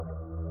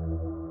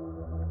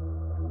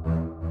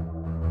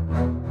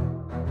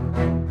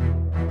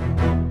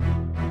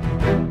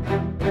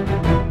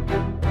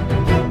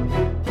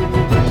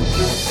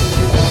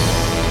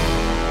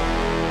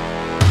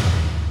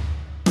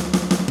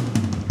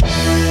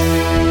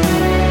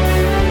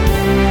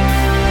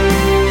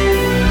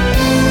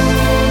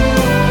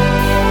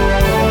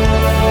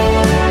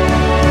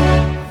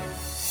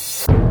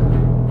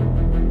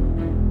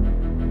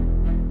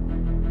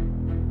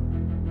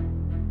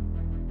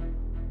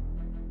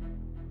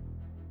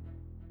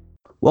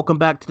Welcome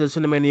back to the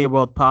Cinemania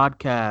World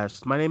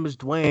podcast. My name is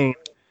Dwayne,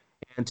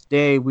 and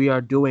today we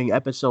are doing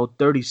episode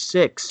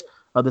 36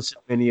 of the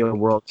Cinemania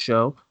World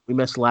show. We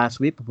missed last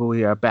week, but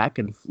we are back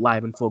and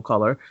live in full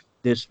color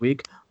this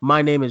week.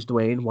 My name is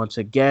Dwayne. Once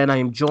again, I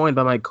am joined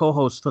by my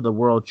co-host for the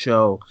World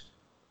show,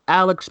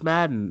 Alex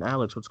Madden.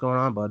 Alex, what's going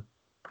on, bud?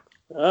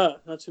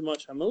 Not too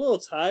much. I'm a little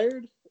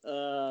tired.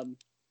 Um,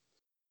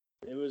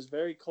 it was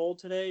very cold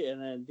today,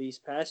 and then these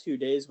past few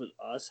days with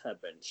us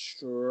have been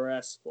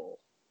stressful.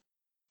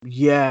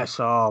 Yes.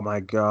 Oh my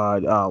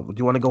God. Do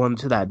you want to go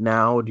into that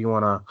now? Or do you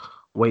want to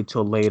wait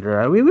till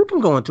later? We can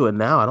go into it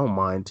now. I don't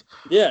mind.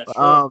 Yeah,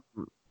 sure. Um.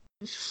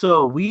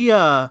 So we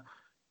have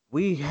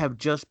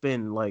just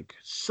been like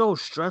so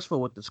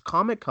stressful with this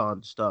Comic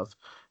Con stuff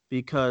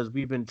because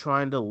we've been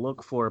trying to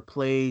look for a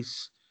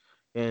place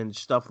and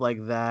stuff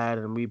like that,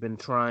 and we've been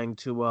trying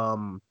to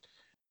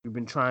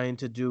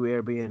do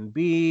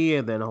Airbnb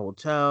and then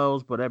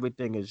hotels, but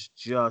everything is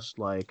just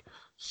like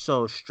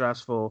so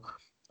stressful.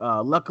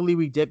 Luckily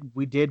we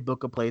did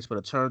book a place, but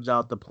it turns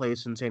out the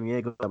place in San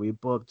Diego that we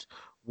booked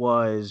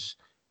was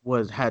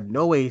was had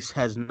no AC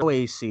has no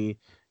AC,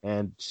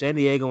 and San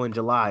Diego in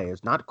July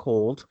is not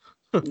cold.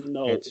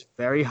 No, It's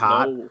very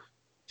hot. no.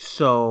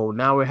 So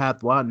now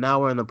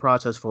we're in the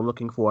process for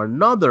looking for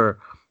another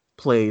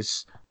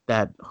place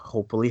that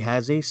hopefully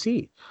has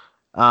AC.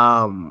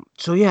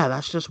 So yeah,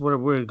 that's just where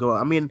we're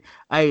going. I mean,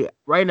 I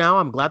right now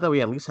I'm glad that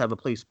we at least have a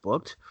place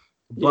booked,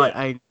 but Yeah,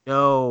 I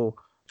know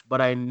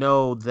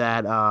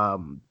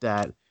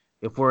that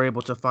if we're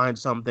able to find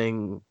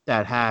something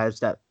that has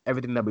that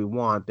everything that we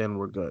want, then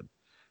we're good. yeah,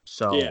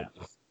 So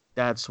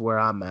that's where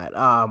I'm at.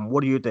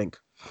 What do you think?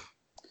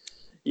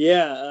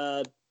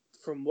 yeah.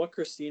 From what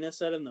Christina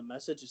said in the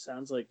message, it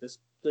sounds like this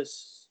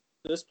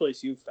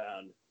place you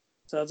found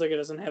sounds like it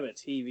doesn't have a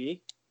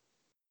TV.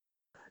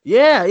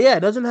 Yeah, yeah,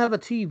 it doesn't have a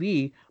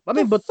TV. I The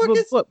mean, but fuck but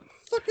is but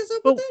fuck is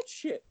up with but that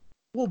shit?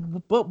 Well,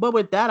 but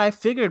with that, I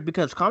figured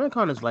because Comic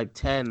Con is like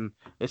 10,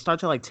 it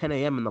starts at like 10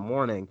 a.m. in the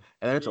morning,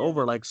 and then it's Yeah,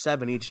 over like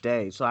 7 each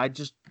day. So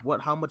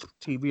how much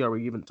TV are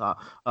we even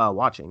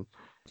watching?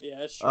 yeah,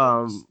 that's true.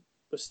 Um,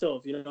 But still,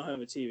 if you don't have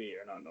a TV,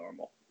 you're not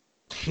normal.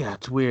 yeah,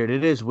 it's weird.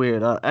 It is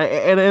weird.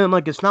 And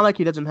like it's not like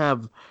he doesn't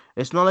have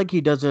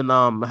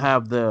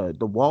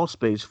the wall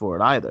space for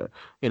it either.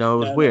 It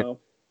was No, weird. no.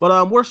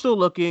 But we're still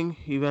looking.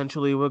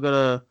 Eventually, we're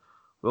gonna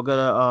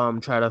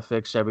try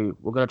to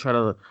we're gonna try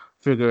to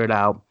figure it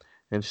out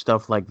and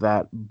stuff like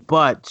that.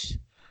 But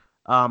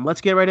let's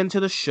get right into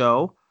the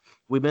show.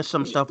 We missed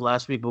some stuff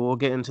last week, but we'll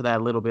get into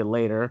that a little bit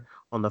later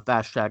on the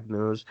fast track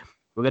news.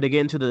 We're going to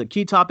get into the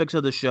key topics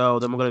of the show,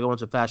 then we're going to go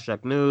into fast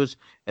track news,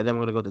 and then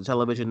we're going to go to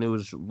television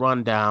news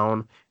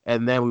rundown,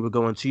 and then we will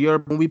go into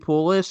your movie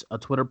pool list, a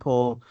Twitter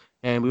poll,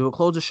 and we will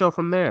close the show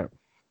from there.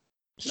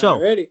 So,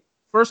 Alrighty.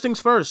 first things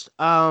first.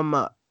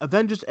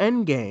 Avengers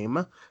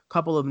Endgame.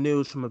 Couple of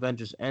news from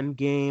Avengers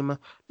Endgame.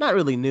 Not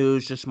really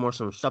news, just more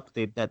some stuff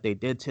that they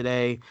did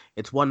today.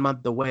 It's 1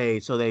 month away,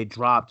 so they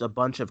dropped a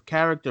bunch of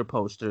character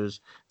posters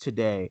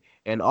today,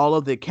 and all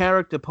of the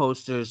character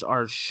posters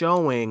are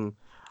showing,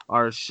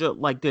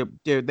 like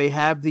they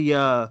have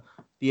the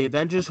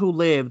Avengers who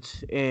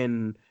lived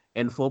in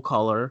full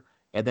color,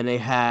 and then they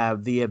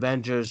have the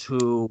Avengers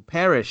who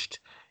perished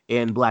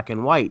in black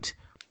and white.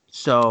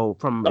 So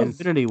from Av-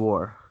 Infinity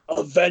War.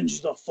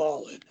 Avenge the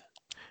Fallen.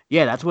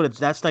 Yeah,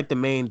 that's like the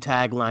main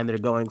tagline they're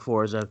going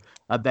for is a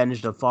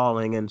avenge the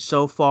falling. And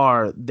so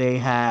far they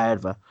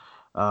have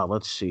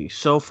let's see.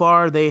 So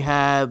far they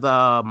have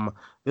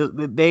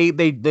they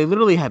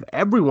literally have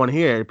everyone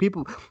here.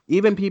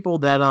 Even people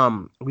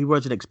that we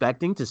wasn't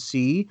expecting to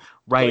see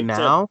right Like Dead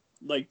now.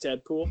 like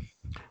Deadpool.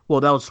 Well,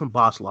 that was from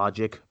Boss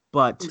Logic,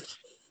 but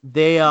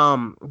they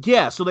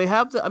yeah, so they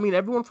have I mean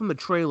everyone from the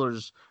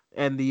trailers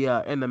and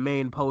the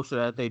main poster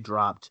that they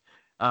dropped.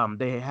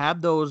 They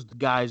have those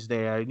guys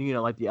there,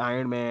 like the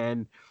Iron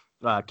Man,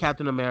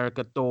 Captain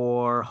America,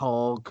 Thor,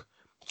 Hulk,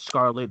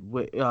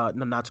 no,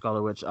 not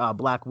Scarlet Witch,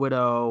 Black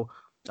Widow,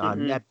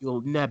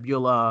 Mm-hmm.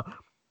 Nebula.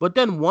 But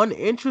then one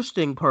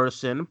interesting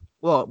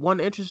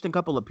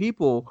couple of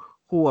people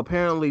who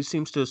apparently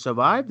seems to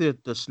survive the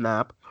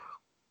snap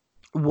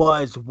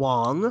was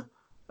Wong,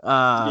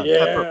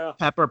 Yeah.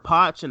 Pepper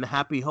Potts, and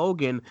Happy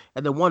Hogan.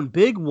 And the one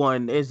big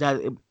one is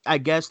that I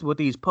guess with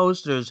these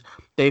posters,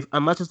 they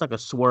unless it's like a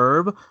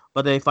swerve,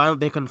 but they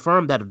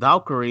confirmed that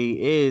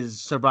Valkyrie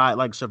is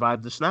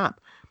survived the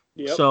snap.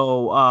 Yep.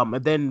 So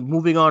and then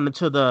moving on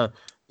into the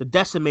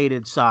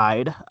decimated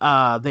side,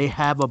 they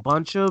have a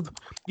bunch of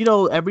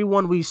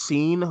everyone we've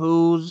seen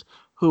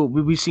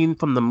we've seen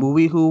from the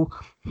movie who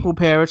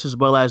perished, as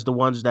well as the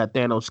ones that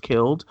Thanos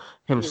killed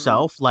Mm-hmm.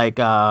 himself,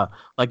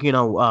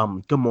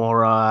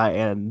 Gamora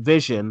and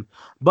Vision.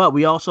 But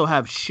we also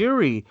have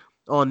Shuri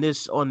on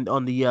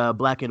the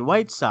black and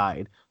white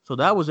side. So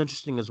that was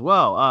interesting as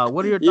well.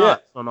 What are your Yeah.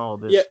 thoughts on all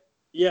Yeah. this?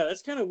 Yeah,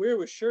 that's kind of weird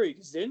with Shuri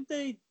because didn't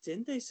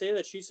they say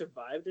that she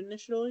survived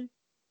initially?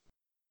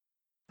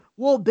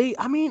 Well,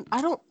 I mean,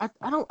 I know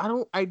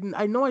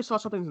I saw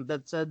something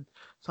that said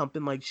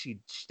something like she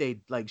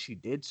stayed, like she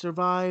did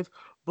survive,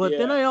 But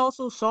then Yeah, I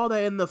also saw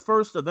that in the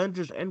first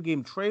Avengers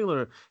Endgame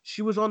trailer,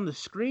 she was on the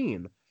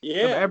screen of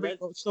yeah, every.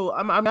 So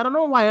I don't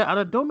know why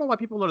I don't know why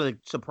people are like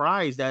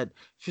surprised that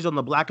she's on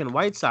the black and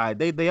white side.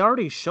 They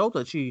already showed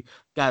that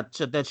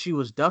that she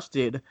was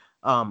dusted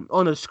on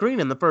the screen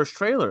in the first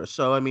trailer.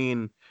 So I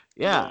mean,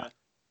 yeah, yeah,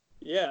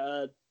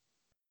 yeah.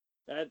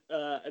 That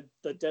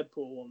the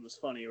Deadpool one was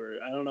funny.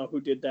 Where I don't know who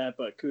did that,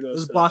 but it kudos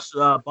was to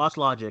that. Boss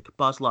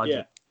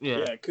Yeah, Logic. Yeah.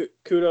 yeah.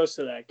 Kudos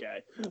to that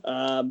guy.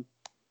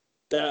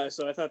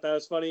 So I thought that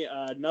was funny.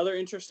 Another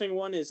interesting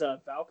one is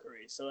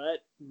Valkyrie. So that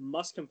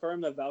must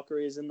confirm that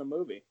Valkyrie is in the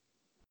movie.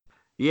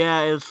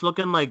 Yeah, it's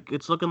looking like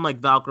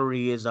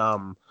Valkyrie is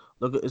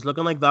it's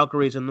looking like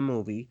Valkyrie's in the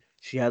movie.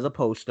 She has a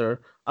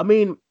poster. I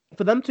mean,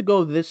 for them to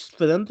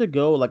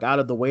go like out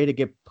of the way to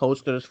get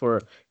posters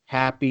for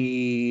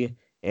Happy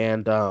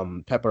and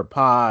Pepper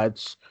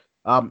Potts.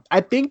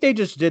 I think they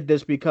just did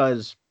this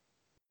because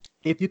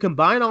if you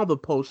combine all the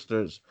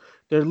posters,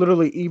 they're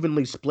literally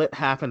evenly split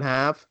half and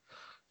half.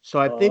 So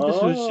I think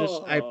this was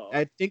just Oh,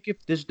 I think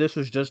if this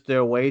was just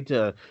their way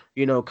to,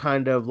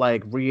 kind of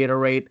like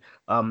reiterate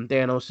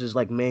Thanos's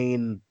like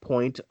main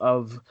point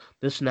of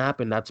the snap,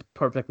 and that's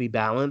perfectly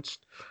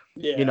balanced,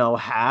 yeah,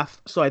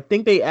 half. So I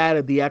think they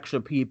added the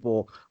extra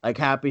people like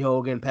Happy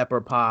Hogan,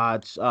 Pepper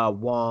Potts,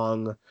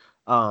 Wong.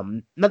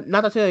 Not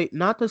to say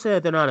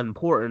that they're not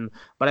important,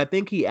 but I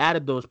think he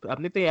added those. I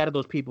think they added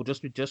those people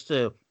just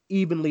to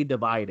evenly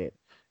divide it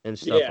and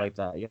stuff yeah, like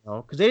that,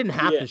 because they didn't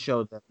have yeah. to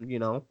show them.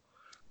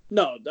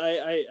 No,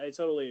 I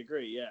totally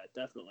agree. Yeah,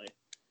 definitely.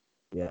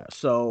 Yeah,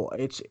 so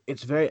it's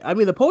very. I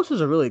mean, the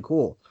posters are really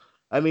cool.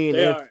 I mean,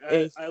 They if are.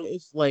 if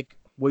if like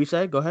what you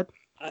say, go ahead.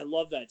 I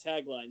love that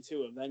tagline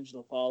too. Avenge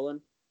the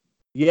fallen.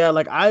 Yeah,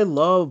 like I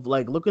love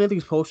like looking at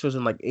these posters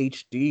in like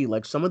HD.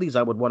 Like some of these,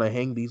 I would want to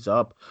hang these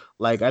up.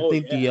 Like I Oh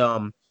think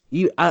yeah,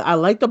 I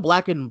like the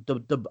black and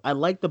the I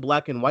like the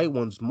black and white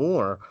ones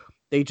more.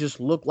 They just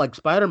look like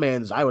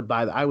Spider-Man's. I would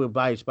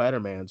buy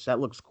Spider-Man's. That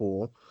looks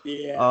cool.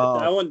 yeah. Uh,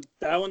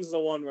 That one's the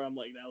one where I'm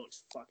like, that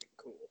looks fucking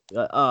cool.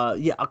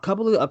 yeah, a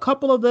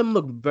couple of them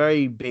look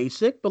very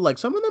basic, but like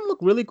some of them look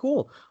really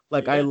cool.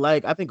 Like Yeah,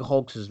 I think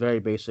Hulk's is very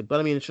basic, but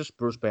I mean it's just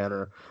Bruce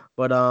Banner.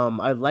 But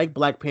I like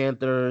Black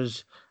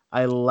Panthers.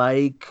 I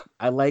like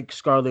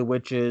Scarlet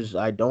Witches.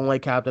 I don't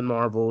like Captain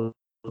Marvel.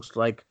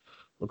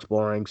 Looks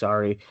boring.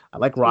 Sorry. I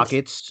like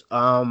Rockets.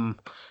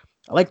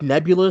 I like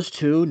Nebula's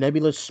too.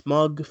 Nebula's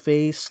smug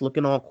face,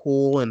 looking all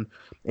cool and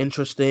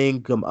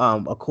interesting.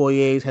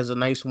 Okoye's has a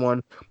nice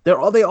one. They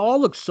all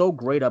look so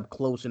great up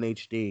close in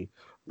HD.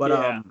 But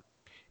yeah,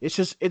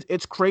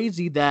 it's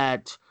crazy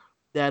that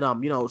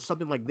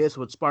something like this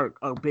would spark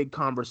a big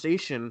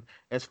conversation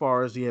as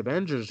far as the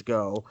Avengers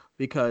go,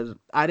 because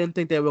I didn't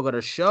think they were going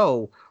to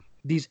show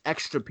these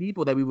extra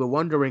people that we were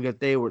wondering if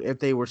they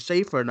were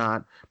safe or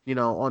not,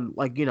 on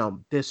like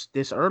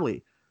this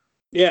early.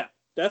 yeah.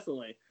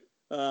 Definitely.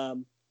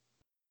 Um,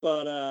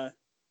 but I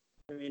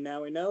mean,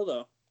 now we know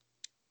though.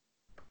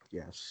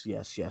 Yes,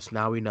 yes, yes.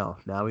 Now we know.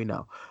 Now we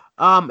know.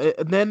 And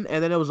then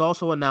it was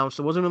also announced.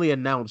 It wasn't really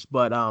announced,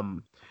 but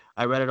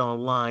I read it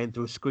online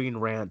through Screen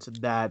Rant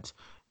that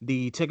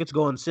the tickets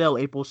go on sale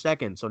April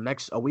 2nd. So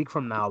next a week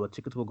from now, the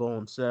tickets will go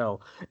on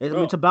sale. I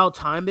mean, it's Oh, about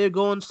time they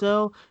go on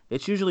sale.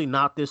 It's usually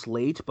not this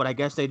late, but I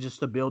guess they just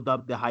to build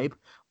up the hype.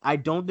 I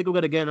don't think we're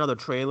gonna get another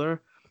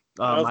trailer.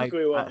 I Um, don't think I,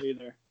 we I will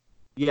either.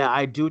 yeah,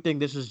 I do think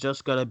this is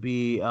just gonna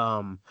be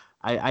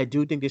I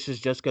do think this is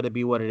just gonna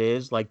be what it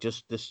is, like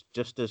just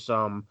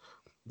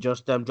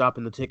them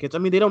dropping the tickets. I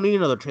mean, they don't need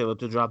another trailer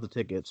to drop the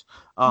tickets.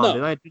 They No.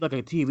 might do like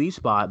a TV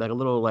spot, like a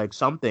little like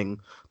something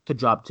to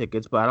drop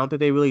tickets, but I don't think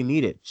they really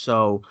need it.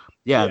 So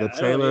yeah, Yeah, the I don't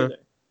trailer, either.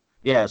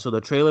 yeah, so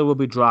the trailer will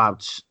be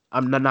dropped.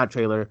 I'm not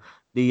trailer.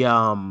 The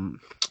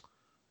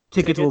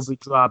tickets will Tickets. be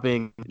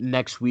dropping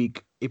next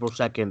week, April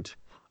 2nd,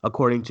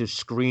 according to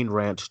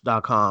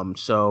ScreenRant.com.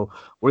 So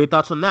what are your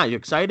thoughts on that? You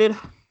excited?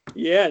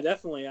 Yeah,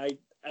 definitely.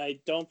 I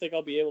don't think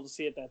I'll be able to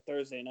see it that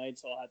Thursday night,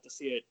 so I'll have to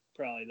see it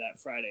probably that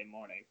Friday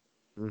morning.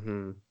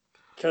 Mm-hmm.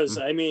 Because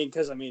I mean,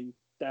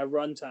 that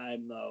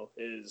runtime though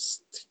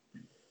is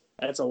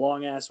that's a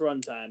long ass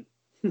runtime.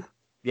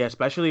 Yeah,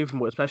 especially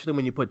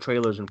when you put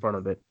trailers in front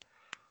of it.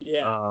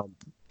 Yeah, Um,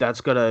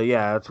 that's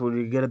when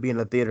you're gonna be in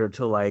the theater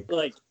till like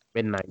like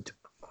midnight.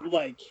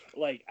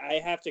 like I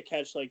have to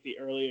catch like the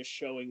earliest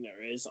showing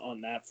there is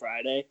on that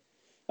Friday,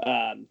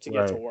 Right, to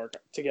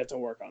get to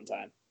work on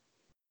time.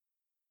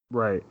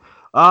 right.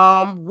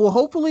 Well,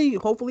 hopefully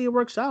it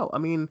works out. I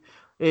mean,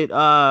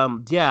 yeah,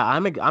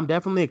 I'm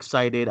definitely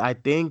excited. I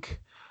think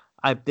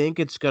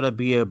it's gonna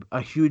be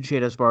a huge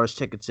hit as far as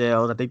ticket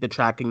sales. I think the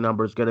tracking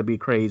number is gonna be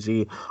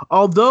crazy.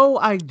 Although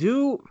I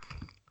do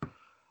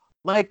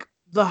like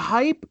the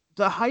hype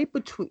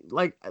between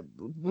like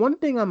one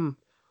thing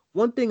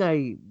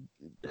I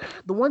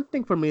the one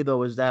thing for me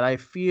though is that I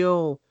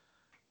feel.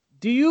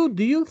 Do you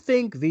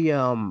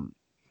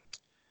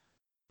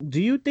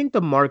think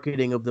the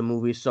marketing of the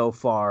movie so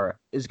far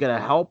is gonna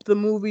help the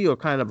movie or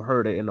kind of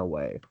hurt it in a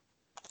way?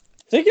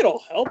 I think it'll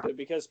help it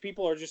because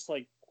people are just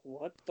like,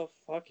 what the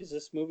fuck is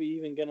this movie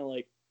even gonna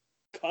like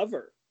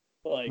cover?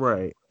 Like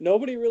Right.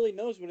 nobody really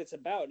knows what it's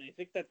about, and I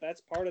think that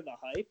that's part of the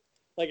hype.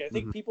 Like I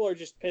think Mhm. people are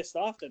just pissed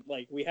off that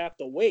like we have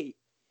to wait,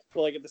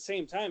 but like at the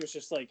same time, it's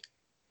just like,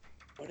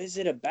 what is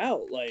it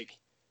about? Like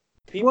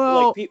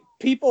Well,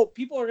 people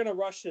are gonna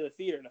rush to the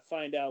theater to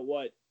find out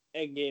what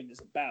Endgame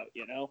is about.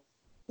 You know?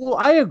 Well,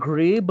 I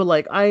agree, but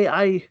like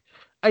I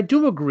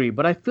do agree,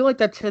 but I feel like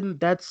that's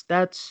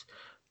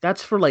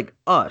for like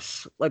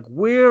us. Like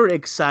we're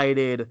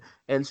excited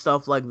and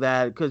stuff like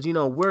that because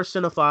we're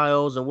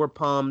cinephiles and we're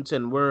pumped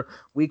and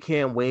we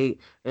can't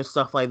wait and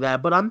stuff like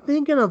that. But I'm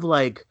thinking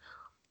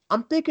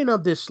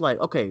of this like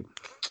okay,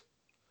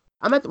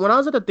 when I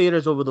was at the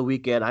theaters over the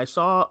weekend, I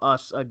saw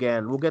Us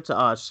again. We'll get to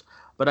Us,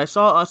 but I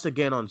saw Us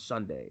again on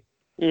Sunday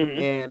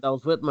Mm-hmm. and I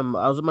was with my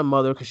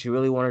mother because she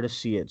really wanted to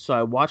see it. So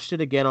I watched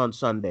it again on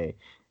Sunday,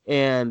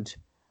 and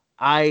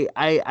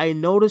I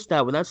noticed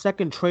that when that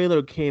second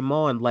trailer came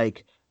on,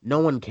 like no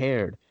one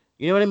cared.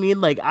 You know what I mean?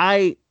 Like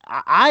I'm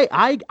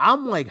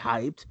like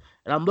hyped,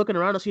 and I'm looking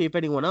around to see if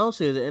anyone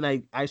else is, and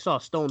I saw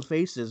stone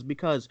faces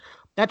because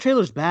that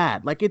trailer's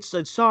bad. Like it's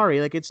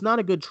sorry, like it's not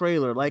a good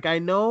trailer. Like I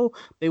know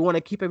they want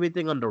to keep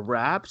everything under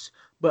wraps,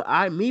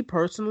 but me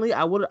personally,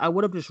 I would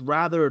have just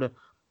rathered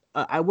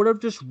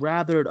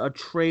a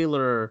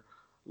trailer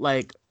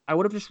like I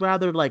would have just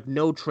rathered like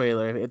no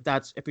trailer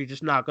if you're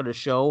just not gonna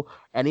show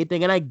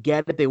anything. And I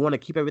get it, they want to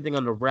keep everything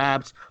under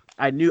wraps.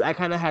 I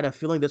kind of had a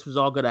feeling this was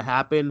all gonna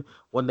happen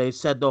when they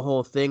said the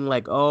whole thing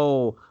like,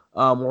 oh,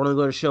 we're only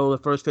going to show the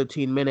first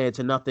 15 minutes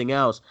and nothing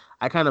else.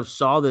 I kind of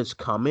saw this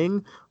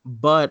coming,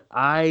 but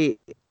I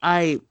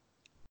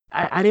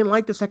I didn't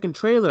like the second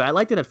trailer. I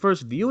liked it at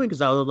first viewing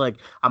because I was like,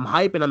 I'm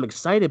hype and I'm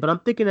excited, but I'm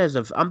thinking as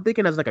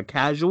like a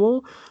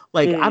casual.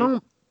 Like I Mm-hmm.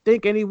 don't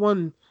think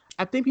anyone.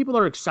 I think people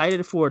are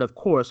excited for it, of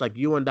course, like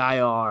you and I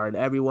are, and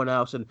everyone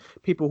else, and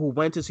people who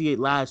went to see it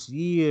last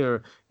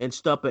year and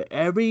stuff. But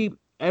every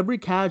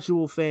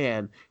casual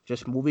fan,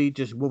 just movie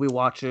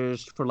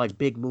watchers for like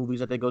big movies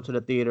that they go to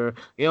the theater.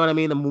 You know what I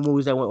mean? Or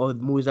the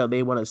movies that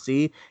they want to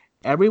see.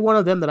 Every one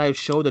of them that I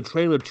showed the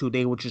trailer to,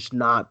 they were just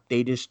not.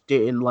 They just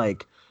didn't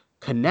like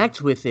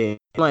connect with it.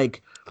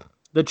 Like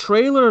the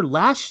trailer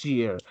last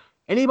year,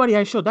 anybody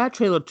I showed that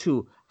trailer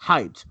to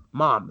hyped.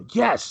 Mom,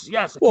 yes,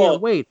 yes, I can't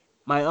Well, wait.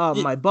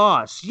 My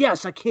boss,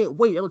 yes, I can't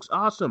wait. It looks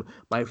awesome.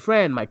 My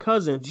friend, my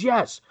cousins,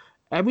 yes.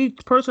 Every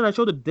person I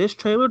showed this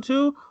trailer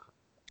to,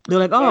 they're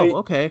like, are oh, you,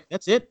 okay,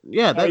 that's it.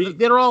 Yeah, are you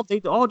they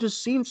all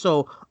just seem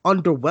so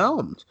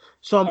underwhelmed.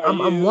 So are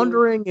I'm you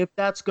wondering if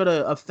that's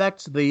gonna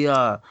affect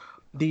the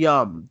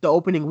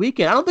opening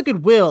weekend. I don't think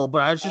it will,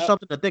 but it's just I,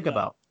 something to think no,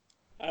 about.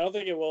 I don't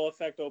think it will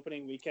affect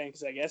opening weekend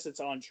because I guess it's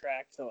on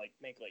track to like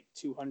make like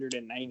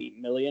 290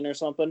 million or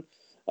something.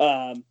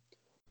 Um,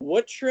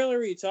 what trailer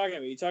are you talking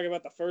about? Are you talking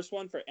about the first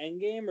one for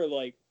Endgame or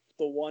like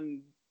the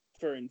one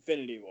for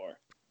Infinity War?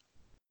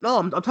 No,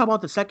 I'm talking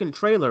about the second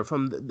trailer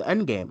from the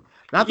Endgame,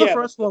 not the Yeah,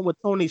 first one with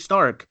Tony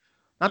Stark,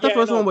 not the yeah,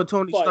 I first one know, with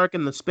Tony but Stark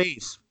in the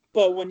space.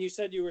 when you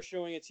said you were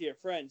showing it to your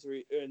friends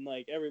and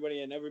like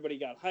everybody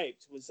got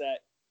hyped, was that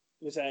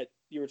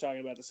you were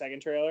talking about the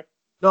second trailer?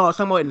 No, I was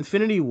talking about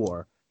Infinity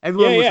War.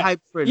 Yeah, Everyone was yeah,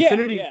 hyped for yeah,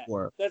 Infinity yeah.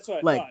 War, That's what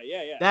I like thought.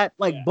 Yeah, yeah, that,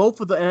 like yeah, both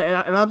of the,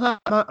 and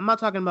I'm not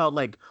talking about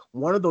like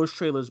one of those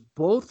trailers.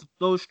 Both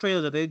those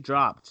trailers that they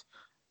dropped,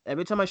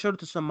 every time I showed it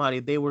to somebody,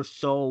 they were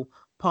so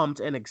pumped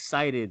and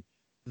excited.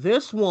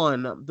 This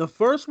one, the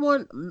first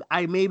one,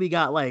 I maybe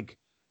got like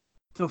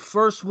the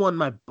first one,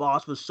 my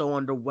boss was so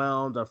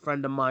underwhelmed. A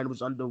friend of mine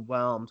was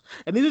underwhelmed,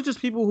 and these are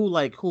just people who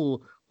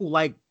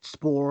like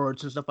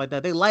sports and stuff like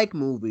that. They like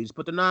movies,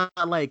 but they're not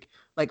like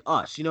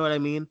us. You know what I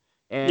mean?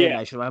 And yeah.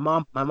 I showed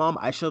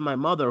I showed my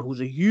mother,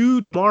 who's a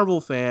huge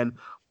Marvel fan,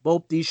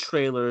 both these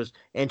trailers,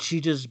 and she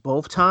just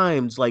both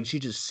times like she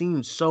just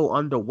seemed so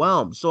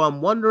underwhelmed. So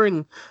I'm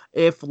wondering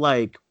if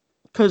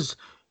because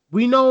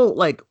we know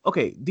like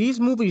okay, these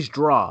movies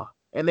draw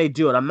and they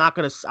do it. I'm not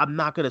gonna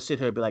sit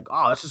here and be like,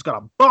 oh, this is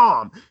gonna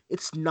bomb.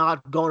 It's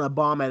not gonna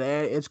bomb at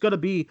any. It's gonna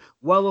be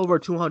well over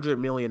 200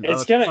 million,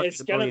 It's two gonna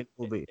it's hundred gonna million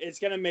movie. it's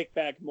gonna make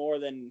back more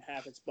than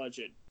half its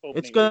budget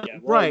It's opening gonna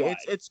weekend right. worldwide.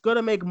 It's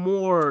gonna make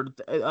more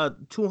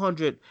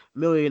 200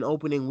 million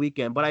opening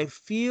weekend. But I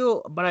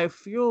feel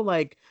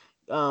like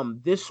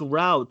this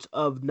route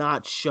of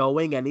not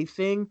showing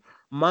anything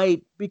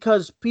might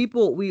because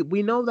people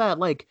we know that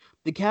like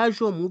the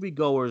casual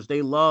moviegoers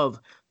they love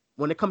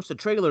when it comes to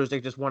trailers they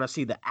just want to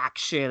see the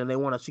action and they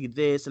want to see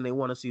this and they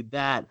want to see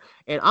that.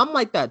 And I'm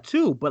like that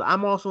too, but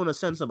I'm also in a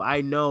sense of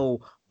I know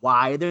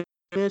why they're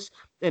doing this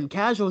and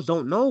casuals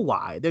don't know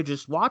why. They're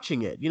just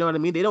watching it. You know what I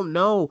mean? They don't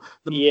know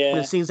the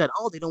Yeah, scenes that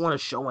oh they don't want to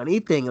show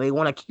anything. They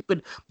want to keep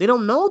it. They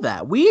don't know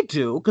that. We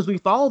do because we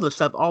follow the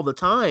stuff all the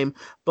time,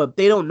 but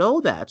they don't know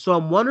that. So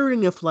I'm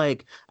wondering if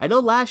like I know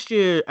last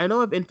year I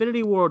know if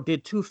Infinity War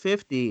did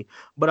 250,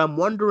 but I'm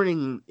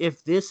wondering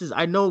if this is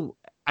I know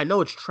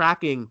it's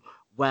tracking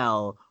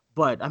well.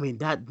 But I mean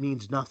that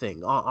means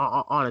nothing,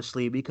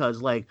 honestly,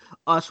 because like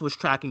us was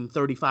tracking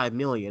 35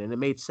 million and it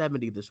made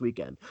 70 this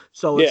weekend.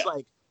 So it's yeah.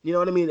 like You know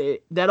what I mean?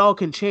 That all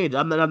can change.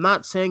 I'm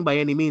not saying by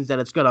any means that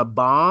it's gonna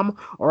bomb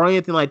or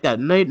anything like that.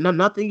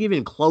 Nothing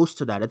even close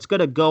to that. It's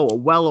gonna go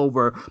well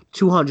over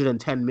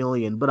 210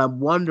 million. But I'm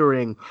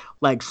wondering,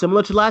 like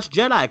similar to Last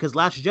Jedi, because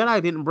Last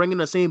Jedi didn't bring in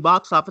the same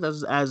box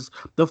office as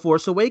The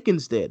Force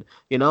Awakens did.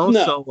 You know,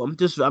 No, so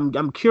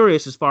I'm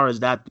curious as far as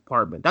that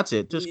department. That's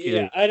it. Just yeah,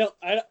 curious. I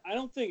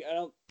don't think I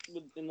don't.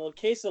 In the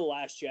case of the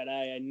Last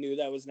Jedi, I knew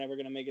that was never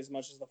going to make as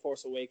much as the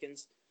Force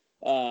Awakens.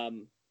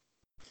 Um,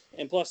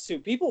 and plus, too,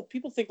 people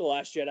think the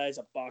Last Jedi is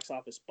a box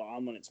office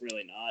bomb when it's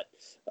really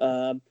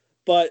not.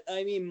 But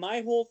I mean,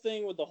 my whole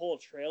thing with the whole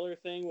trailer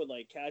thing with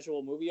like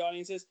casual movie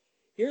audiences.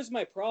 Here's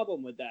my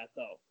problem with that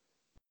though.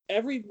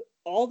 every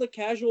all the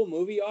casual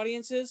movie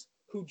audiences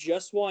who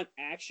just want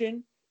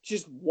action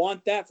just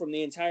want that from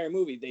the entire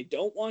movie. They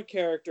don't want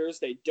characters,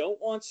 they don't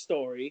want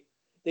story.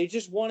 They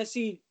just want to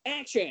see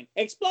action,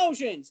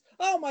 explosions.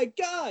 Oh my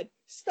god,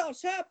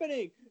 stuff's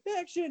happening.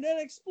 Action and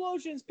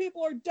explosions.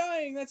 People are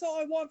dying. That's all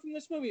I want from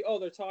this movie. Oh,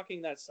 they're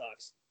talking. That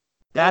sucks.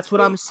 That's That's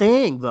what I'm bait.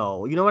 saying,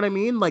 though. You know what I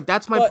mean? Like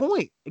that's my But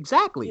point.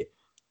 Exactly.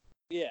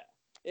 yeah,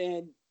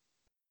 and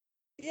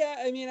yeah,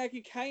 I mean, I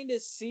could kind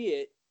of see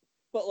it,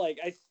 but like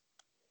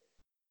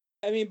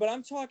I mean, but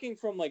I'm talking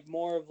from like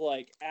more of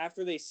like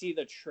after they see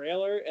the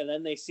trailer and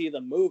then they see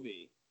the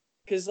movie.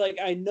 Cause like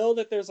I know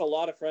that there's a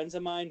lot of friends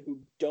of mine who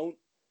don't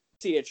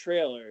see a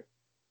trailer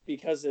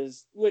because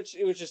is which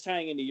it was just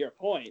tying into your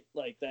point,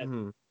 like that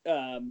Hmm.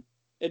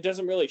 it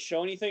doesn't really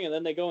show anything and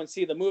then they go and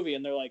see the movie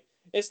and they're like,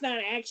 it's not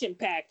action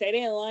packed. I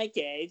didn't like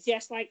it. It's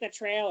just like the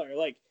trailer.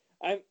 Like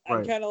I'm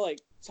Right. kinda like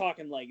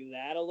talking like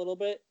that a little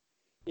bit.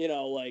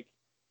 Like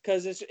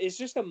because it's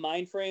just a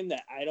mind frame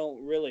that I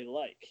don't really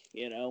like.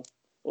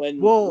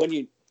 Well, When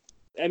you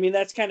I mean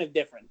that's kind of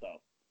different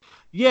though.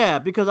 yeah,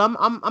 because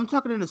I'm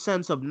talking in the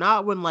sense of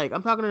not when like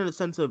I'm talking in the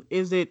sense of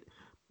is it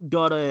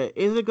gonna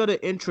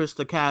interest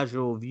the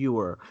casual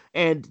viewer?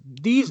 And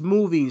these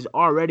movies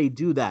already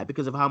do that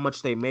because of how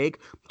much they make.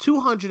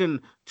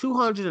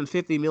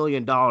 250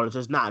 million dollars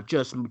is not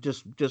just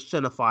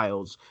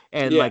cinephiles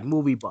and Yeah. like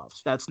movie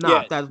buffs. That's Yeah.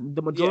 not that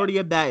the Yeah. majority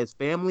of that is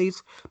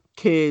families,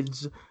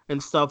 kids,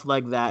 and stuff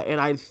like that. And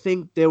I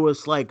think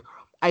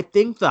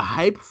the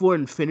hype for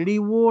Infinity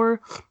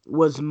War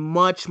was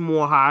much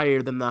more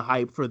higher than the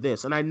hype for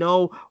this. And I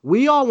know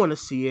we all want to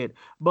see it,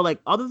 but like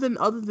other than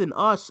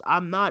us,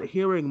 I'm not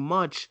hearing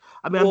much.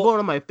 I mean, I'm Well, going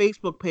on my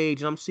Facebook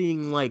page and I'm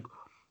seeing like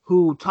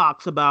who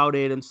talks about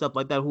it and stuff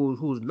like that.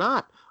 Who's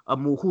not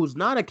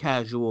a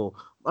casual.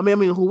 I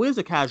mean, who is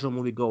a casual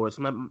moviegoer?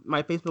 So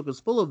my Facebook is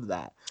full of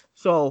that.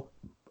 So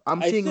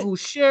I'm I seeing think who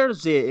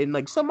shares it, and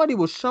like someone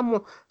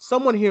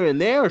here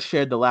and there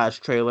shared the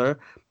last trailer,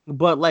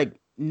 but like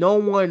no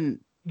one,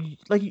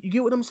 like you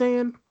get what I'm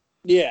saying?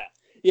 yeah.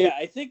 Yeah,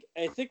 I think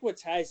what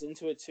ties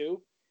into it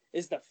too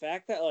is the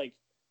fact that like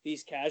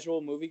these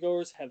casual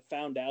moviegoers have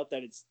found out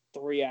that it's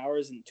 3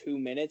 hours and 2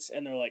 minutes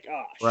and they're like,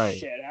 oh Right.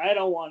 shit, I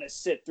don't want to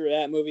sit through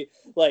that movie.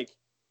 Like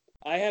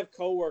I have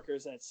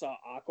coworkers that saw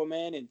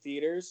Aquaman in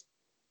theaters,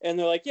 and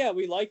they're like, "Yeah,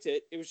 we liked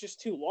it. It was just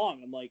too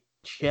long." I'm like,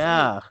 "It's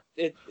only Yeah.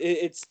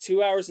 it's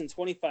 2 hours and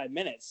 25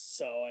 minutes."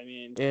 So I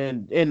mean,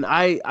 And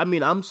I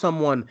mean I'm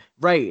someone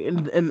right,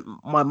 and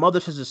my mother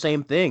says the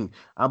same thing.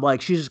 I'm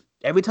like she's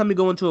every time we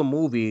go into a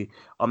movie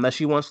that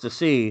she wants to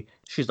see,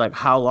 she's like,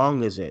 how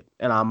long is it?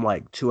 And I'm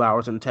like 2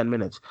 hours and 10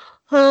 minutes.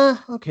 Huh,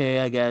 okay,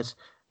 I guess.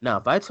 Now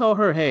if I tell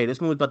her, hey,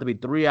 this movie's about to be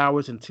 3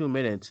 hours and 2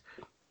 minutes,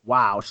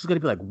 wow, she's gonna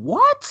be like,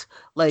 what?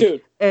 Like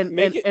dude, and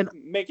make and it and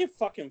make it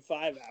fucking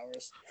 5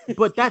 hours.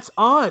 but that's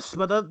us.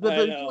 I You know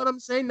what know. I'm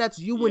saying? That's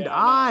you and Yeah,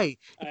 I know. I.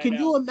 I Can you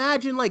know.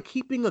 imagine like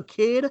keeping a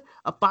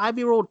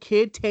 5-year-old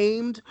kid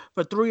tamed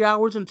for 3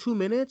 hours and 2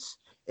 minutes?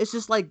 It's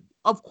just like,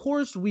 of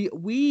course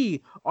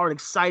we are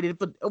excited,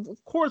 but of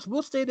course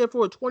we'll stay there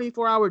for a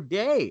 24-hour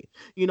day.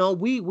 You know,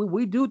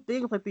 we do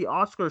things like the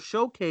Oscar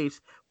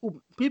showcase.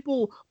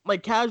 People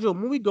like casual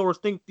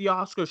moviegoers think the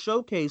Oscar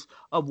showcase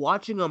of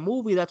watching a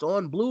movie that's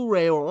on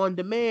Blu-ray or on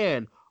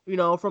demand,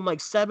 from like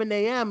 7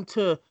 a.m.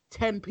 to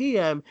 10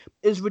 p.m.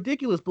 is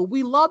ridiculous, but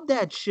we love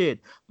that shit.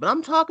 But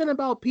I'm talking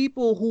about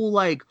people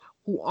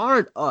who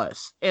aren't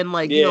us. And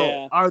like,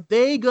 Yeah. are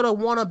they gonna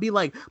wanna be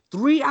like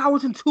 3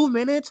 hours and 2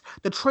 minutes?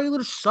 The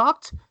trailer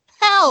sucked?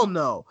 Hell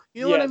no.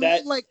 You know what Yeah, I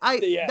mean? Like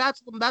yeah.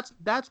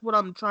 that's what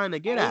I'm trying to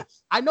get I at.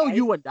 I know I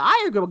you and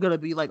I are gonna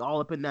be like all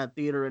up in that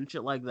theater and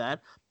shit like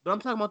that, but I'm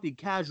talking about the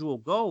casual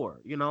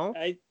goer?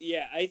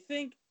 I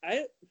think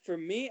I for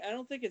me, I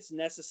don't think it's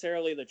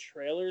necessarily the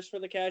trailers for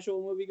the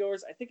casual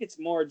moviegoers. I think it's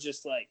more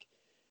just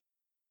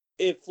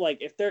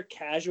if they're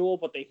casual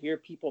but they hear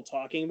people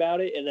talking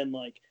about it and then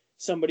like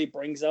somebody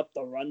brings up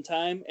the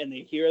runtime and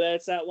they hear that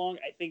it's that long,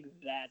 I think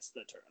that's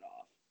the turn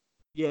off.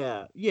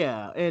 Yeah,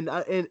 yeah, and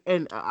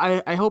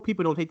I hope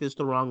people don't take this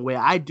the wrong way.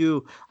 I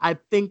do. I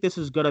think this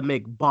is gonna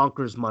make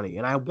bonkers money,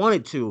 and I want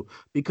it to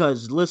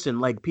because listen,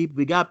 like people,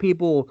 we got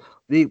people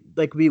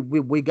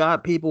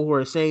who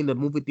are saying the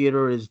movie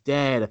theater is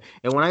dead,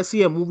 and when I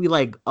see a movie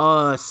like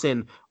Us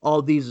and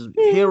all these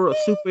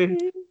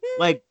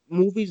like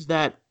movies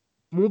that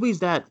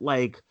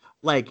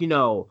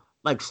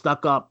like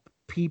stuck up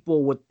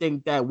people would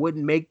think that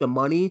wouldn't make the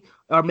money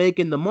are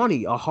making the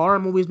money. A horror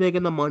movie is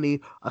making the money.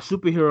 A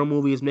superhero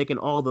movie is making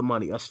all the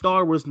money. A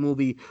Star Wars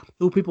movie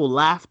who people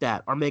laughed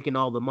at are making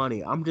all the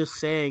money. I'm just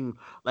saying,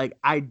 like,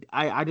 I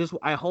just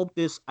hope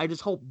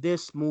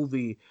this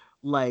movie,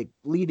 like,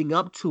 leading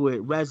up to it,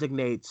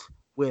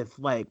 with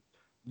like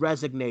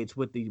resonates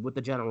with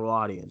the general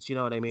audience. You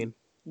know what I mean?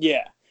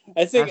 Yeah,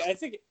 I think That's I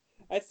think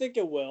I think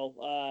it will.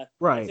 I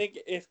right. think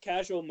if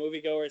casual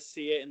moviegoers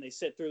see it and they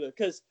sit through the,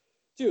 because,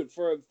 dude,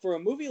 for a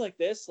movie like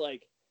this,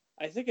 like,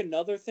 I think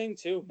another thing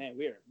too. Man,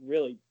 we are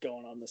really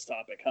going on this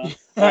topic, huh?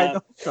 I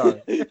know.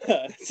 Sorry.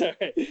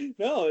 Sorry.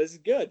 No, it's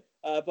good.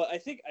 But I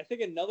think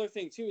another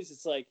thing too is,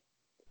 it's like,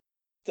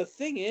 the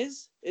thing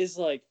is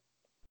like,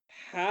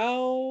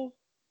 how,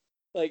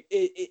 like,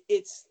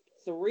 it's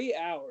 3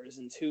 hours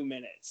and 2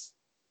 minutes,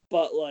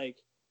 but like,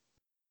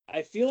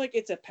 I feel like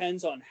it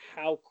depends on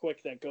how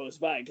quick that goes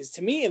by. Because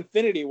to me,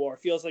 Infinity War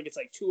feels like it's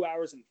like 2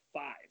 hours and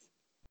 5.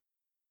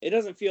 It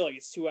doesn't feel like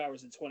it's 2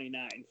 hours and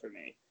 29 for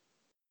me.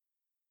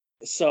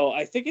 So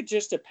I think it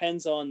just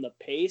depends on the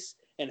pace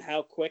and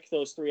how quick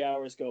those 3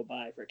 hours go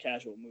by for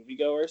casual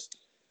moviegoers.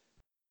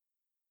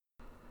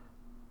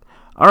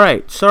 All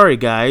right, sorry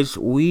guys.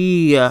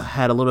 We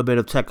had a little bit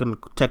of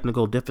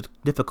technical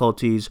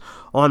difficulties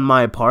on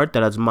my part.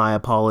 That is my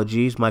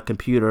apologies. My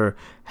computer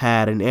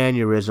had an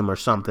aneurysm or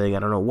something. I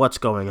don't know what's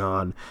going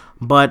on,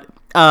 but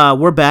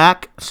we're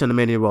back.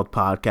 Cinemania World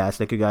Podcast.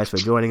 Thank you guys for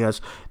joining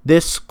us.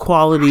 This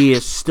quality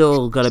is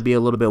still gonna be a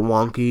little bit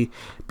wonky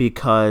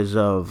because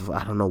of,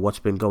 I don't know what's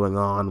been going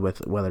on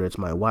with whether it's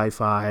my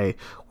Wi-Fi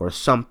or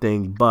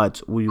something,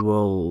 but we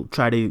will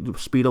try to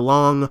speed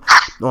along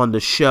on the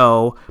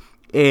show,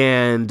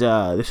 and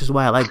this is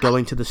why I like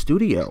going to the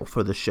studio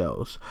for the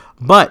shows.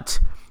 But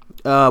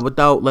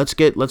without let's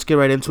get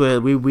right into it.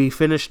 We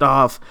finished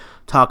off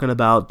talking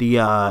about the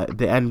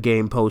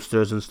Endgame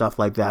posters and stuff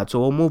like that.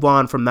 So we'll move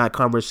on from that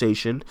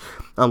conversation,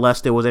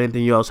 unless there was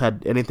anything else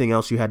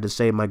you had to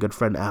say, my good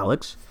friend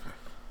Alex.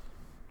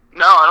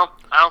 No, I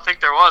don't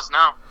think there was.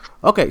 No.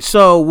 Okay,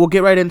 so we'll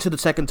get right into the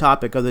second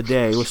topic of the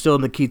day. We're still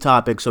in the key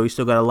topic, so we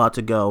still got a lot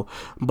to go.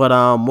 But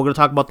we're gonna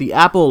talk about the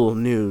Apple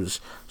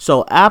news.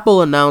 So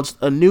Apple announced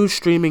a new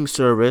streaming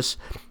service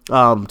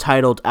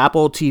titled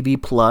Apple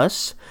TV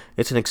Plus.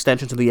 It's an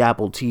extension to the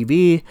Apple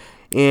TV,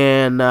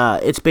 and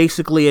it's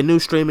basically a new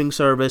streaming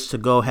service to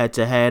go head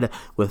to head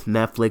with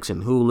Netflix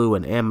and Hulu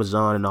and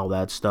Amazon and all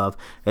that stuff.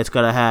 It's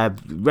gonna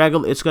have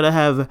It's gonna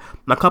have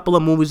a couple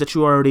of movies that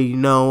you already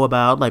know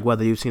about, like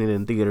whether you've seen it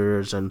in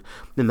theaters and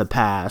in the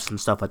past and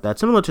stuff like that,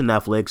 similar to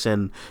Netflix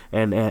and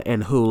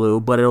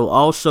Hulu. But it'll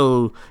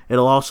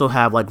also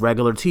have like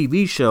regular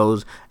TV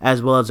shows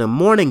as well as a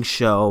morning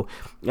show.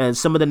 And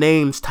some of the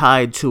names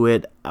tied to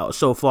it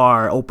so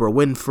far: Oprah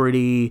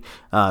Winfrey,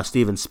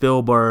 Steven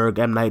Spielberg,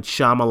 M. Night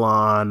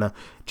Shyamalan,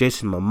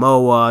 Jason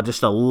Momoa,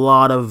 just a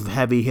lot of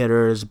heavy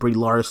hitters, Brie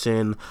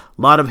Larson,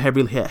 a lot of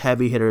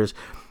heavy hitters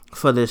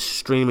for this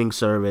streaming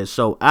service.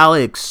 So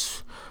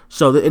Alex,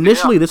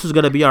 initially Yeah. this was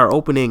going to be our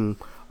opening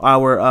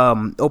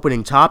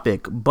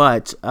topic,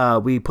 but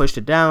we pushed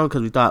it down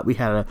because we thought we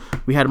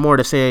had more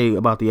to say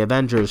about the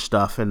Avengers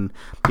stuff, and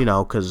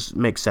because it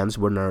makes sense,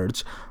 we're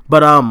nerds.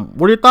 But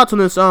what are your thoughts on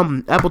this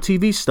Apple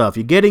TV stuff?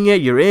 You getting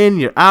it? You're in?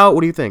 You're out? What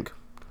do you think?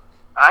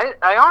 I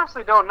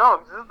honestly don't know,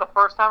 because this is the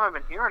first time I've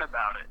been hearing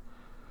about it.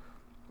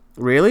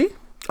 Really?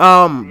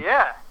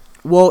 Yeah.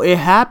 Well, it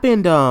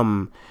happened.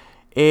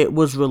 It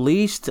was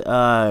released.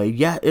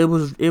 Yeah, it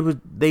was.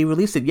 They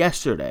released it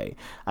yesterday.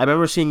 I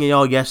remember seeing it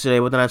all yesterday,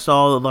 but then I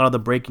saw a lot of the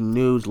breaking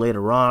news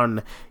later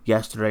on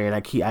yesterday, and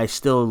I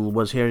still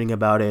was hearing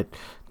about it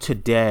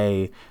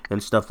today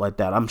and stuff like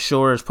that. I'm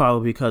sure it's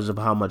probably because of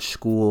how much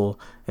school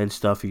and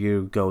stuff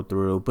you go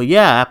through. But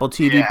yeah, Apple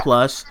TV Yeah.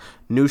 Plus,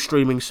 new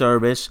streaming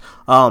service.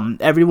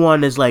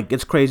 Everyone is like,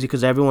 it's crazy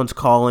because everyone's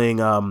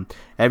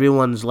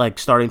like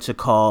starting to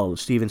call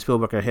Steven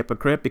Spielberg a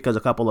hypocrite, because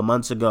a couple of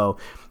months ago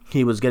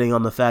he was getting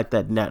on the fact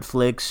that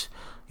Netflix,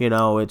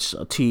 it's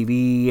a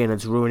TV and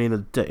it's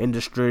ruining the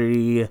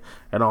industry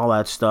and all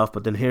that stuff.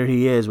 But then here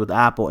he is with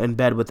Apple, in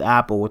bed with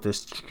Apple with this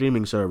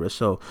streaming service.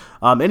 So,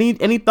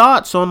 any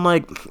thoughts on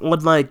if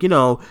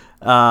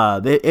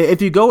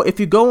you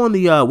go on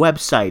the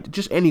website,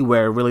 just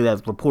anywhere really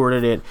that's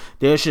reported it,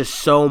 there's just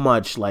so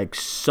much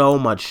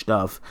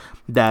stuff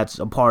that's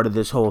a part of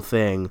this whole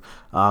thing.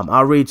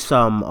 I'll read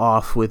some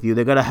off with you.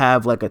 They're gonna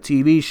have like a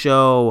TV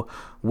show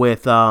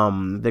with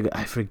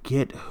I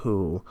forget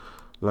who.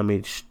 Let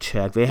me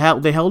check. They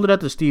held it at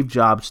the Steve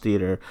Jobs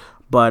Theater,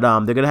 but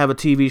they're gonna have a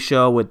TV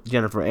show with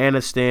Jennifer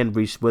Aniston,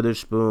 Reese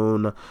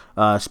Witherspoon,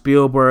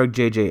 Spielberg,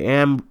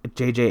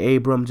 J.J.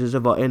 Abrams is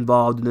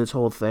involved in this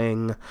whole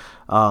thing.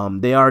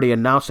 They already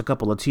announced a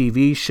couple of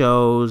TV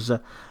shows.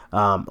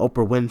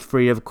 Oprah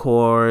Winfrey, of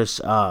course.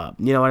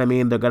 You know what I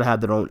mean? They're gonna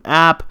have their own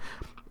app.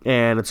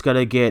 and it's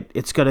gonna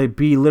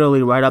be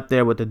literally right up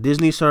there with the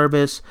Disney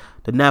service,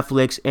 the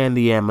Netflix, and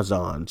the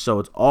Amazon. So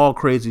it's all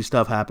crazy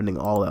stuff happening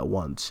all at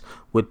once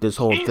with this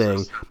whole thing.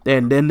 Jesus.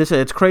 And then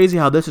it's crazy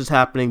how this is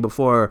happening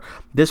before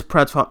this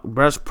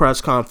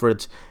press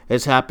conference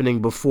is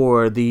happening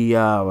before Disney,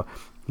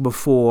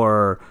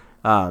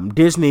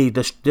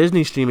 the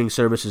Disney streaming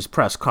services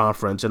press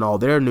conference and all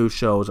their new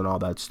shows and all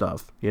that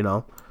stuff.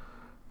 Yeah,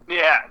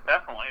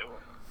 definitely.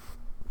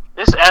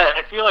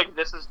 I feel like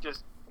this is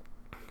just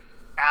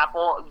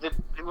Apple.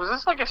 Was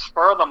this like a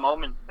spur of the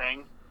moment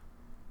thing?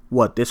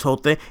 What, this whole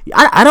thing?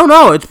 I don't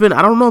know. I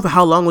don't know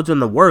how long it was in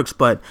the works,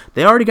 but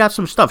they already got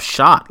some stuff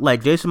shot.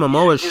 Like Jason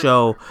Momoa's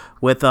show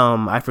with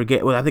I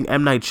forget, I think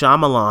M Night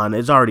Shyamalan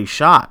is already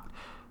shot.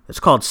 It's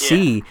called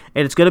C,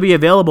 and it's gonna be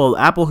available.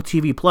 Apple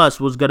TV Plus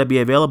was gonna be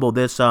available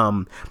this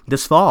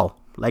fall,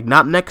 like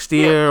not next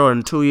year or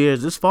in 2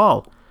 years. This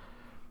fall.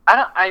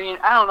 I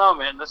don't know,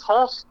 man. This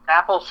whole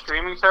Apple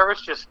streaming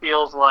service just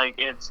feels like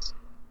it's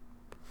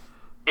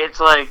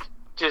like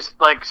just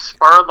like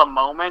spur of the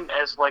moment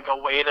as like a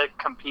way to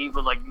compete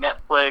with like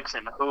Netflix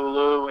and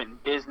Hulu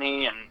and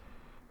Disney and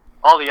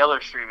all the other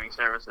streaming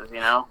services,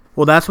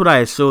 Well, that's what I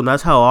assumed.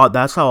 That's how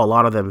a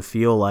lot of them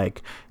feel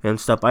like and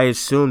stuff. I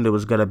assumed it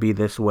was gonna be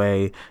this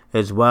way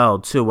as well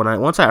too.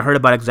 Once I heard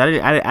about it, because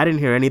I didn't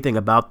hear anything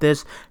about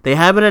this. They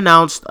haven't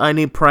announced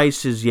any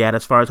prices yet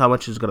as far as how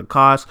much it's gonna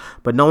cost.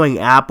 But knowing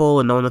Apple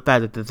and knowing the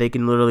fact that they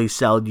can literally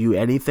sell you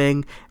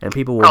anything and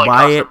people will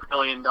buy it, $1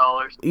 billion.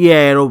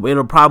 yeah,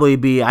 it'll probably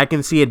be. I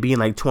can see it being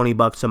like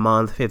 $20 a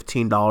month,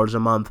 $15 a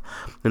month,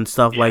 and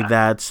stuff like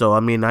that. So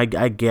I mean, I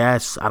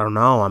guess I don't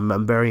know.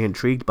 I'm very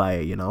intrigued by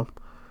it.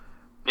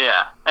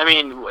 Yeah, I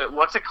mean,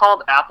 what's it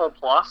called? Apple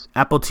Plus?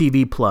 Apple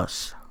TV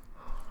Plus.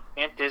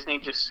 Can't Disney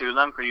just sue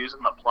them for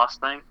using the Plus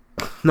thing?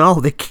 No,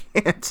 they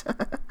can't.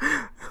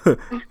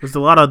 There's a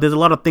lot of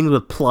things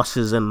with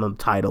pluses in the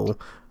title.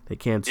 They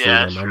can't sue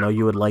them. Sure. I know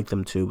you would like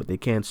them to, but they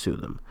can't sue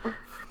them.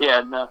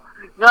 Yeah, no.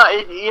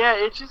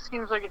 It just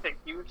seems like it's a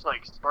huge,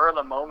 like, spur of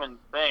the moment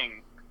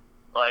thing.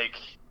 Like,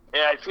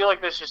 I feel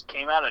like this just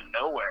came out of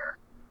nowhere,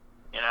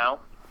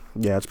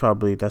 Yeah, that's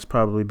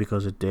probably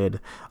because it did.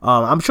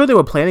 I'm sure they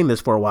were planning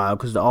this for a while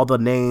because all the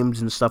names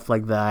and stuff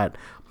like that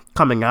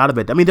coming out of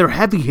it. I mean, they're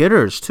heavy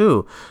hitters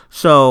too,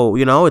 so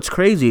it's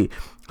crazy.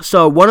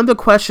 So one of the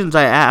questions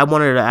I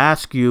wanted to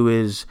ask you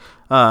is,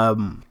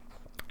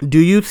 do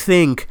you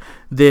think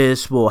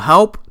this will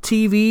help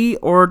TV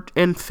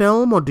and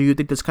film, or do you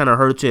think this kind of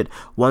hurts it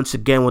once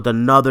again with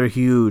another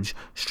huge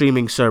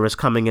streaming service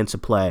coming into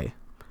play?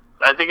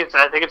 I think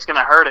it's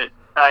gonna hurt it.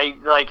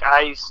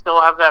 I still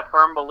have that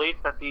firm belief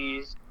that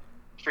these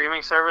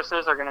streaming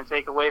services are going to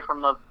take away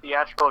from the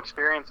theatrical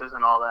experiences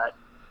and all that,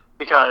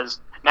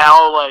 because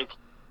now if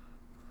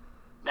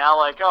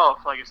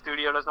like a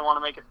studio doesn't want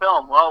to make a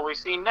film, well, we've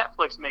seen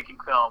Netflix making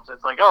films.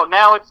 It's like, oh,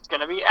 now it's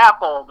going to be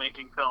Apple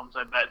making films.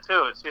 I bet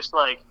too. It's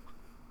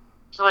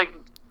like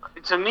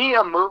to me,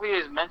 a movie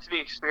is meant to be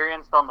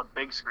experienced on the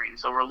big screen.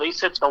 So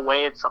release it the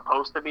way it's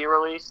supposed to be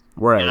released.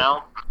 Right.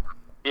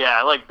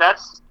 Yeah, like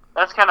that's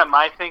kind of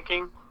my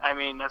thinking. I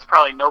mean, that's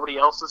probably nobody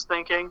else's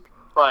thinking,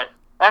 but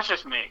that's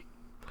just me.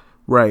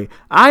 Right.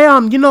 I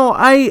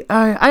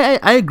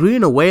agree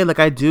in a way. Like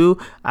I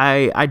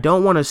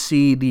don't want to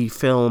see the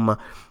film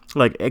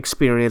like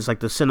experience, like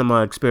the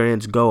cinema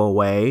experience, go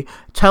away.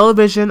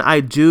 Television,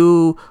 I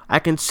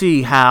can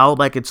see how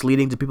like it's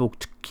leading to people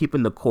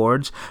keeping the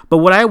cords. But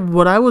what I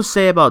would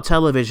say about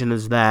television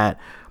is that,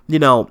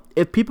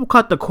 if people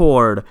cut the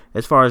cord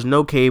as far as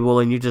no cable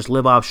and you just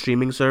live off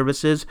streaming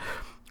services,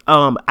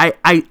 I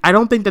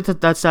don't think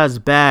that's as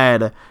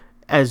bad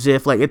as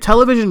if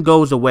television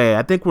goes away.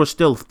 I think we're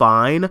still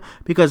fine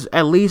because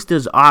at least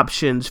there's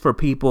options for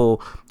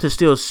people to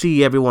still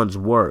see everyone's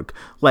work.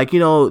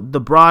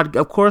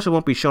 Of course it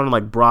won't be shown on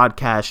like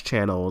broadcast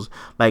channels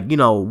like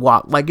AMC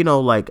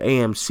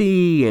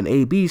and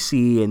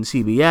ABC and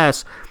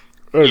CBS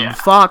and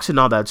Fox and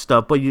all that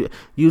stuff, but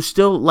you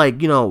still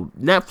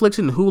Netflix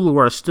and Hulu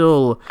are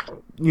still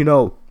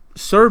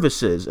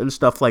services and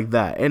stuff like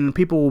that, and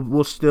people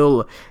will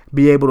still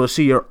be able to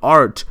see your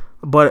art.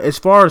 But as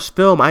far as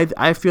film,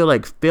 I feel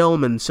like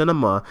film and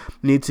cinema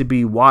need to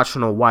be watched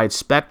on a wide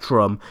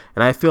spectrum,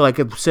 and I feel like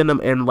if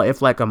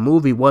a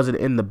movie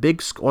wasn't on the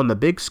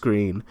big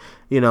screen,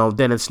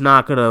 then it's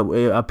not gonna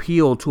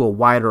appeal to a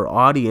wider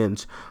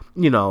audience.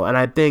 And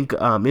I think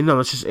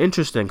it's just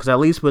interesting because at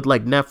least with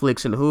like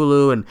Netflix and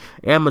Hulu and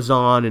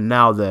Amazon and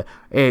now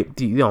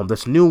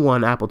this new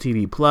one, Apple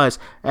TV Plus,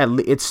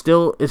 it's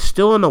still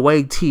in a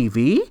way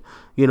TV.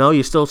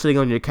 You're still sitting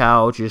on your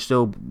couch, you're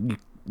still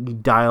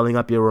dialing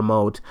up your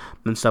remote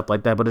and stuff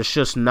like that, but it's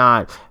just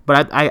not.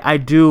 But I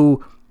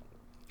do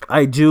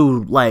I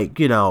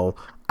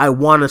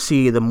want to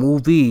see the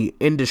movie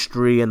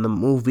industry and the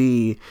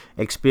movie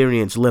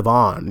experience live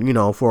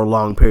on, for a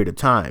long period of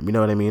time. You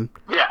know what I mean?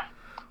 Yeah.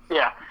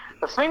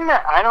 The thing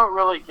that I don't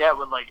really get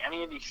with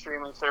any of these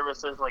streaming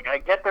services, I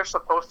get they're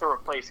supposed to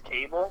replace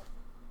cable,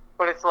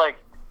 but it's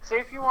say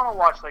if you want to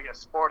watch like a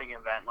sporting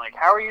event, like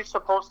how are you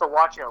supposed to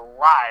watch it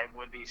live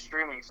with these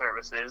streaming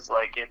services?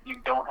 Like if you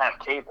don't have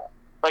cable,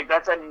 like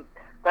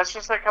that's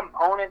just a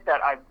component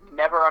that I've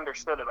never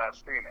understood about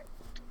streaming.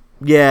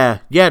 Yeah,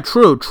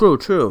 true.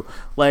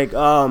 Like,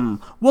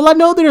 well, I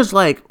know there's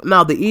like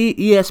now the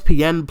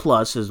ESPN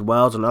Plus as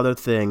well is another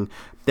thing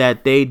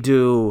that they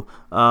do.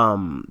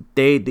 The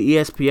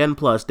ESPN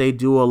Plus they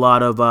do a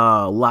lot of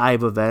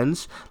live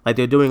events. Like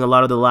they're doing a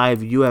lot of the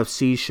live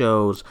UFC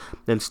shows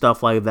and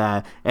stuff like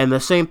that. And the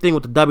same thing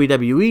with the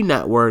WWE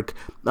Network,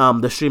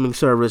 the streaming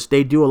service.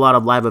 They do a lot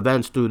of live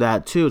events through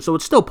that too. So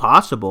it's still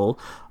possible.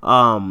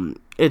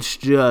 It's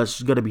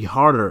just gonna be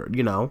harder,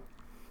 you know.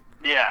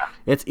 Yeah.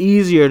 It's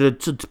easier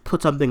to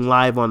put something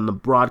live on the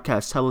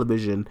broadcast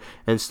television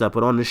and stuff,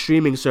 but on the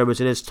streaming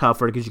service it is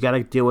tougher because you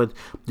gotta deal with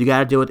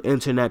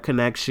internet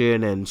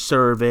connection and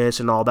service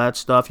and all that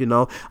stuff. You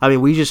know, I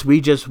mean, we just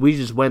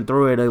went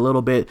through it a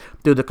little bit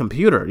through the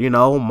computer. You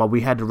know,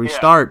 we had to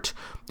restart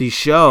the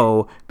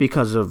show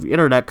because of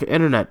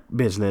internet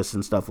business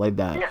and stuff like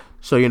that. Yeah.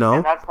 So you know,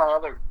 and that's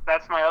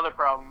my other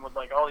problem with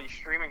like all these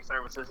streaming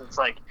services. It's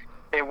like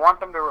they want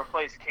them to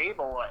replace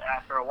cable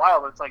after a while,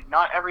 but it's like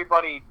not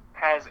everybody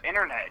has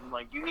internet, and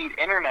like you need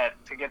internet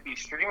to get these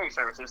streaming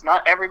services.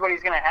 Not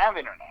everybody's gonna have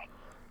internet.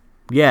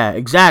 Yeah,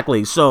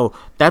 exactly. So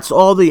that's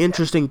all the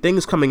interesting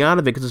things coming out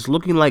of it because it's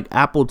looking like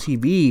Apple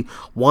TV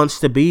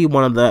wants to be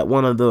one of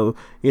the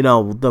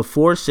the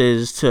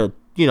forces to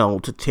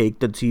to take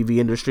the TV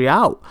industry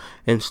out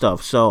and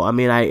stuff. So I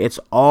mean, it's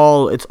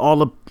all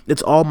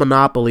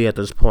monopoly at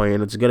this point,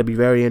 and it's going to be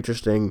very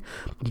interesting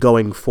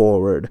going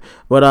forward.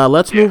 But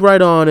let's move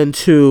right on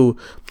into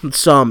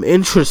some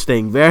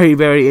interesting, very,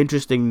 very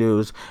interesting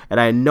news, and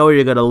I know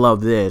you're going to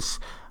love this.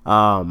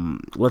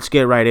 Let's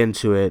get right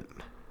into it.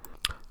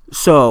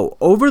 So,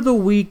 over the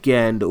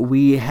weekend,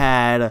 we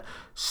had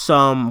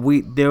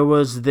there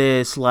was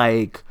this,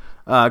 like,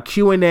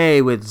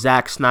 Q&A with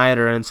Zack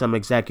Snyder and some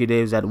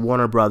executives at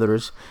Warner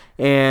Brothers,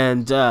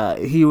 and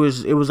it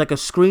was like a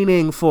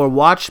screening for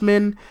both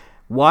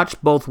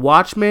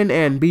Watchmen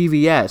and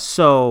BVS.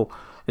 So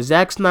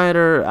Zack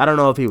Snyder, I don't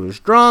know if he was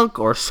drunk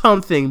or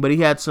something, but he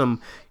had some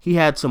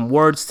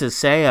words to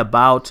say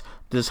about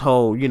this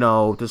whole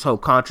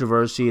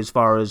controversy as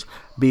far as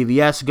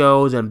BVS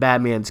goes and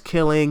Batman's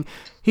killing.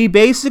 He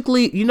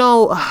basically,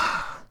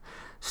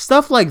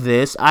 stuff like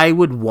this, I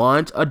would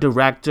want a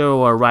director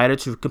or a writer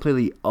to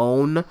completely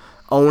own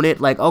it.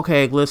 Like,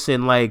 okay,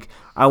 listen, like,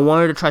 I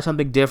wanted to try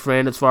something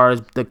different as far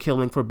as the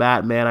killing for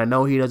Batman. I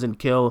know he doesn't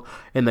kill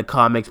in the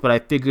comics, but I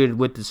figured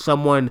with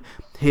someone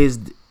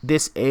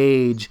this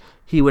age,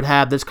 he would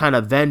have this kind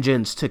of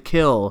vengeance to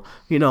kill,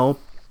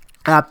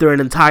 after an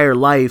entire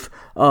life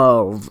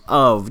of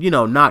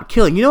not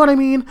killing. You know what I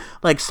mean?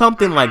 Like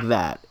something like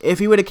that. If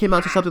he would have came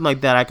out to something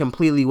like that, I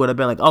completely would have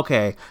been like,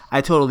 okay,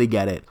 I totally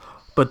get it.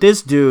 But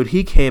this dude,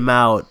 he came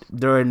out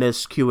during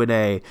this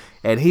Q&A,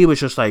 and he was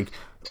just like,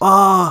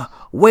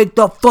 wake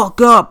the fuck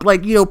up,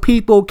 like,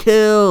 people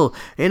kill,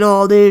 and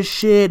all this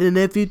shit, and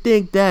if you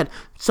think that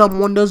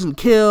someone doesn't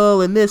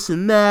kill, and this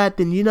and that,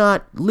 then you're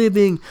not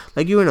living,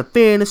 like, you're in a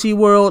fantasy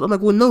world. I'm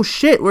like, well, no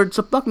shit, it's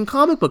a fucking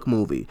comic book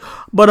movie.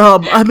 But,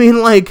 I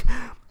mean, like,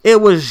 it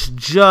was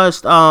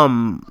just, I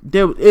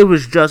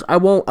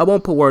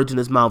won't put words in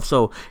his mouth,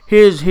 so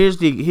here's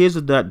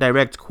the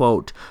direct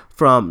quote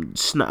from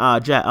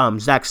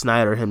Zack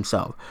Snyder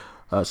himself.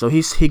 So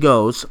he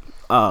goes,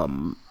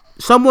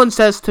 someone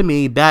says to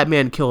me,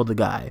 Batman killed the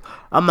guy.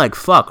 I'm like,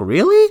 fuck,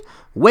 really?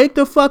 Wake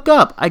the fuck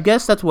up. I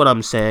guess that's what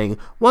I'm saying.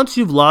 Once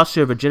you've lost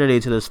your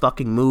virginity to this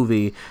fucking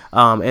movie,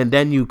 and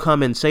then you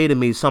come and say to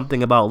me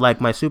something about,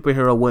 like, my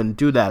superhero wouldn't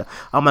do that.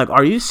 I'm like,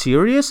 are you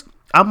serious?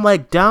 I'm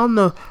like, down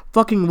the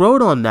fucking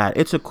road on that.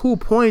 It's a cool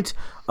point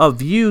of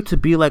view to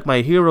be like, my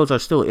heroes are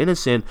still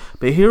innocent,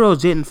 but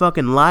heroes didn't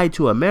fucking lie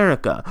to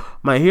America.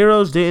 My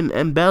heroes didn't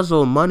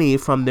embezzle money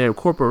from their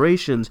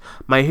corporations.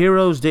 My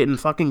heroes didn't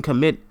fucking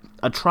commit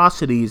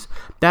atrocities.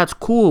 That's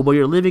cool, but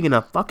you're living in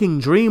a fucking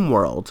dream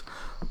world.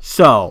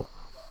 So,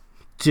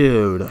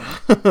 dude.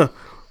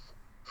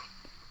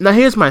 Now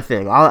here's my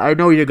thing. I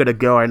know you're gonna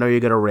go. I know you're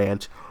gonna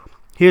rant.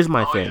 Here's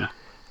my thing.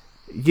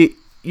 Yeah.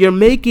 You're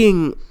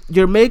making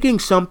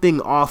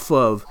something off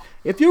of.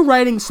 If you're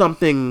writing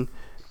something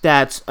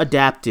that's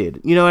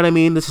adapted, you know what I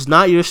mean? This is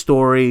not your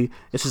story.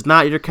 This is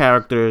not your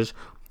characters.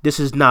 This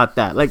is not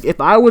that. Like, if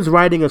I was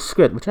writing a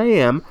script, which I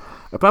am,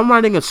 if I'm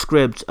writing a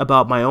script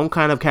about my own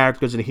kind of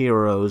characters and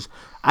heroes,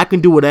 I can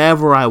do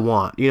whatever I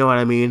want. You know what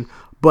I mean?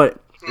 But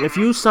if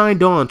you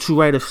signed on to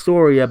write a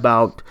story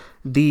about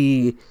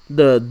the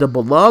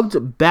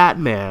beloved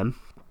Batman,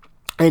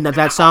 and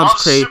that sounds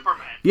crazy,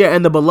 yeah,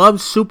 and the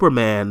beloved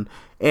Superman,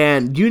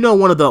 and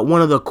one of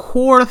the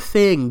core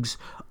things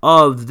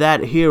of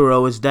that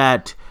hero is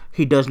that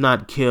he does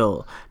not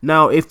kill.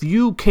 Now, if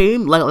you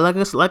came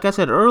like I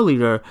said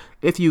earlier,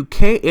 if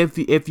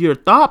your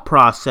thought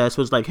process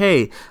was like,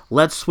 hey,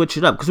 let's switch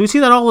it up, because we see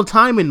that all the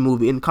time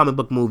in comic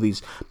book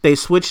movies, they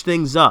switch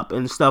things up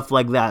and stuff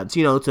like that,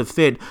 to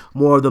fit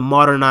more of the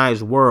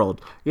modernized world.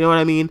 You know what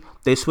I mean?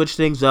 They switch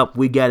things up.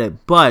 We get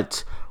it,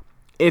 but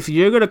if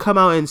you're gonna come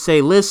out and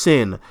say,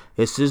 listen,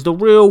 this is the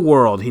real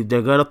world,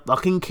 they're gonna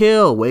fucking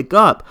kill, wake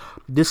up.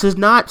 This is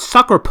not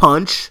Sucker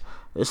Punch.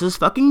 This is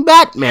fucking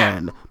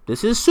Batman. Yeah.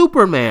 This is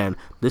Superman.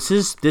 This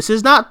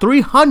is not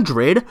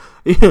 300.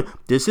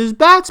 This is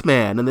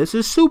Batman and this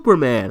is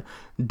Superman.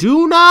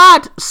 Do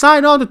not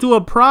sign on to do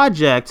a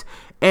project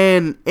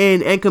and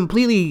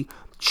completely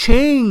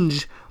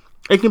change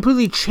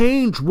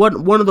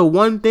what one of the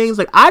one things,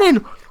 like, I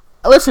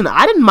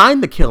didn't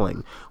mind the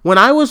killing. When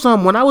I was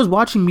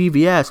watching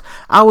BVS,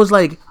 I was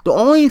like, the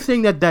only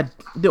thing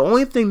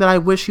that I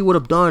wish he would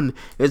have done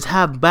is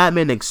have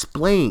Batman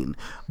explain.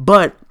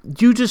 But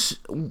you just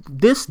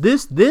this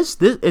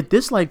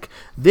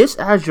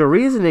as your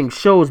reasoning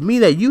shows me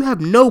that you have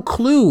no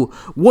clue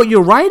what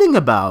you're writing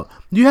about.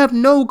 You have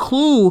no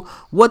clue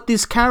what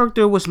this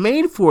character was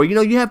made for.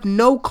 You have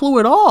no clue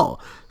at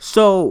all.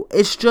 So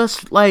it's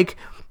just like,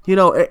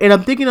 and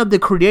I'm thinking of the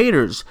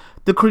creators.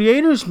 The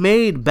creators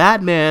made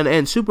Batman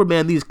and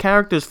Superman these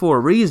characters for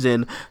a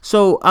reason.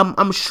 So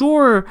I'm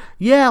sure,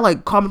 yeah,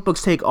 like, comic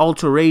books take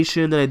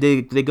alteration, and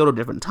they go to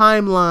different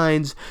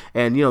timelines,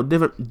 and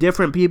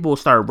different people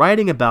start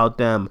writing about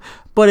them.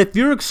 But if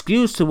your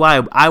excuse to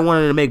why I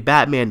wanted to make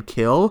Batman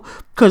kill,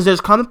 because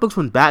there's comic books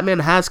when Batman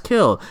has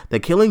killed,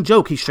 the Killing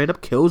Joke, he straight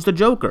up kills the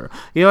Joker.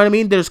 You know what I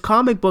mean? There's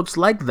comic books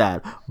like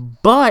that,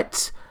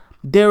 but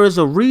there is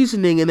a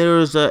reasoning, and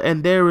there's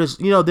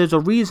a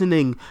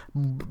reasoning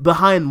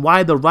behind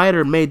why the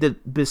writer made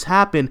this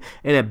happen,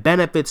 and it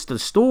benefits the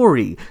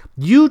story.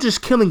 You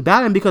just killing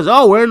Batman because,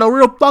 oh, we're in a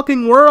real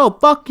fucking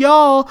world, fuck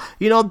y'all,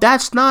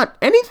 that's not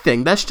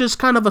anything. That's just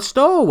kind of a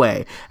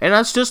stowaway. And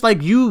that's just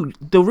like,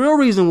 the real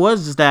reason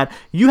is that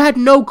you had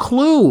no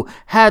clue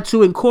had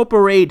to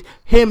incorporate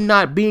him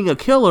not being a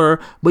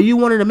killer, but you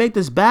wanted to make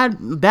this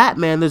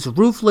Batman, this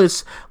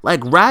ruthless,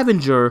 like,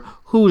 Ravager,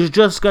 who's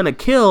just gonna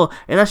kill,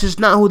 and that's just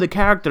not who the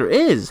character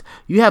is.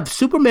 You have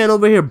Superman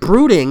over here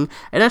brooding,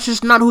 and that's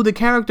just not who the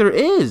character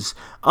is.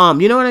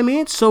 You know what I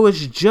mean? So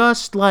it's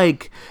just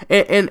like,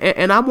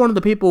 and I'm one of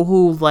the people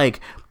who,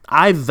 like,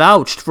 I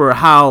vouched for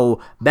how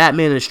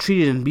Batman is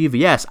treated in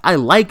BVS. I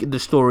like the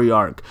story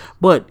arc,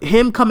 but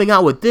him coming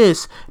out with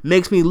this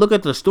makes me look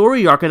at the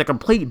story arc in a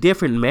complete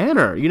different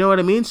manner. You know what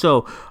I mean?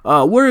 So,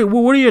 what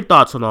are your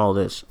thoughts on all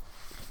this?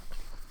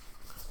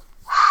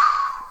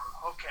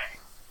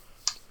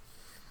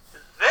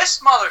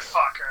 This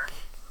motherfucker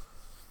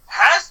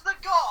has the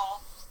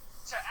gall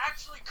to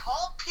actually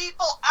call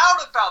people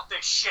out about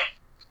this shit.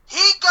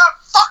 He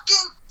got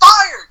fucking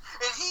fired,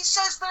 and he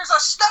says there's a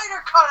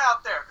Snyder Cut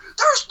out there.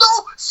 There's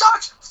no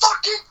such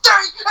fucking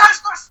thing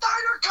as the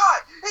Snyder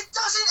Cut. It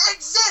doesn't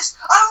exist.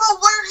 I don't know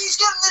where he's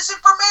getting this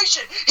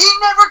information. He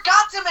never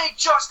got to make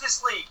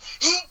Justice League.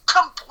 He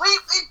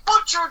completely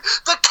butchered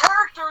the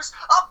characters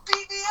of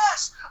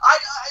BVS. I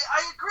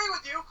agree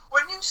with you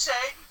when you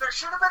say there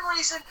should have been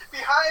reason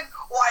behind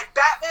why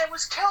Batman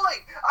was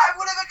killing. I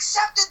would have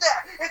accepted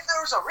that. If there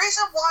was a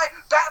reason why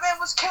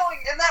Batman was killing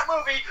in that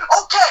movie,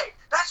 okay,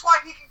 that's why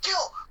he can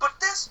kill. But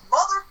this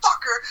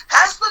motherfucker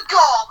has the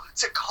gall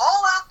to call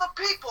out the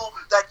people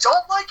that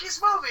don't like his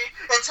movie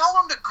and tell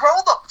them to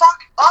grow the fuck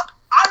up.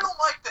 I don't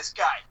like this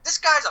guy. This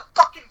guy's a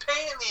fucking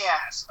pain in the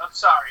ass. I'm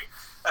sorry.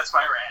 That's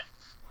my rant.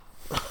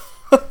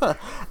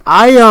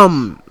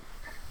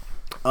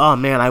 Oh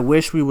man, I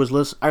wish we was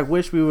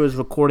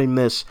recording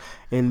this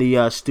in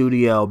the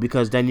studio,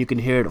 because then you can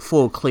hear it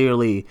full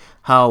clearly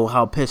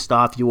how pissed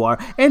off you are.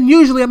 And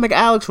usually I'm like,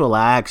 Alex,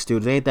 relax,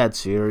 dude, it ain't that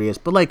serious.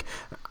 But, like,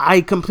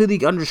 I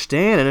completely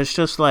understand, and it's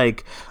just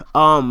like,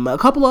 a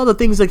couple other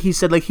things, like he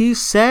said,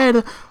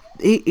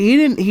 he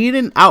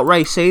didn't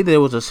outright say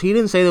there was he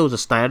didn't say there was a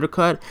Snyder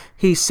Cut.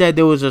 He said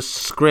there was a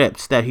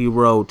script that he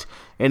wrote,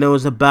 and it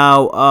was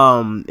about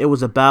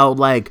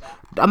like,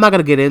 I'm not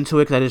gonna get into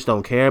it because I just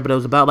don't care, but it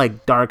was about,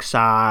 like,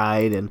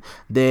 Darkseid and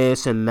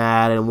this and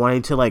that, and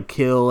wanting to, like,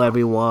 kill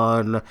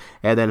everyone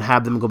and then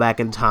have them go back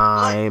in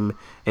time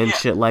and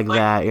shit like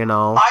that,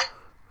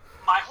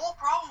 My whole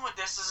problem with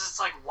this is, it's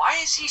like, why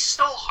is he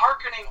still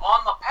hearkening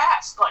on the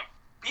past? Like,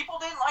 people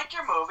didn't like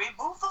your movie,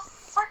 move the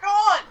frick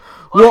on.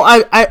 Like, well,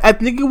 I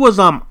think it was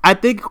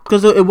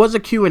because it was a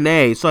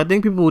Q&A, so I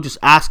think people were just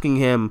asking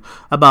him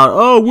about,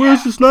 oh,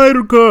 where's the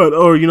Snyder Cut,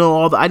 or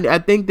all the. I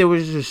think it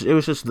was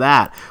just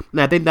that,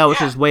 and I think that was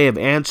his way of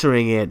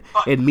answering it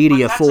in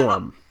media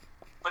form.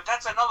 But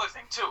that's another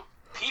thing too.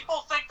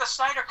 People think the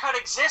Snyder Cut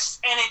exists,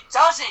 and it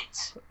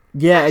doesn't.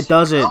 Yeah, it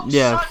doesn't. No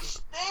yeah. such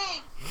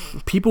thing.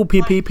 People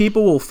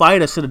will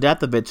fight us to the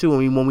death of it too.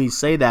 When we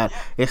say that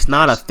it's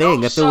not a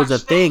thing. If it was a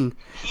thing,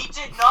 he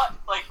did not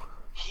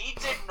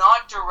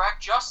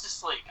direct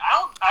Justice League.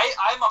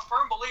 I'm a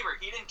firm believer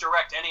he didn't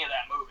direct any of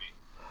that movie.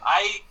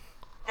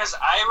 Because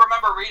I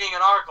remember reading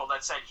an article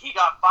that said he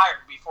got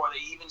fired before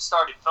they even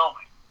started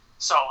filming.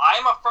 So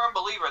I'm a firm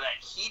believer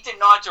that he did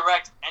not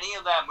direct any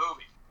of that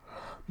movie.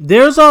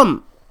 There's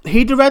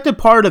he directed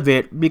part of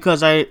it,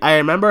 because I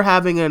remember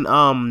having an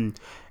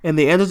in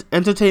the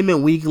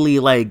Entertainment Weekly,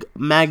 like,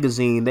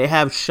 magazine, they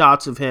have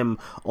shots of him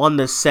on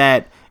the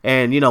set,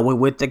 and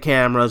with the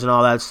cameras and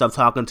all that stuff,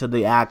 talking to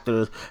the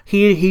actors.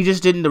 He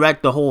just didn't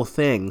direct the whole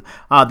thing.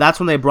 That's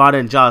when they brought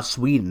in Joss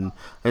Whedon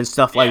and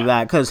stuff like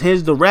that, because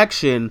his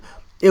direction,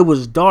 it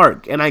was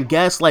dark, and I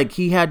guess like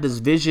he had this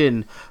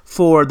vision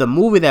for the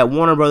movie that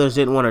Warner Brothers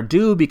didn't want to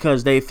do,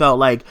 because they felt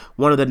like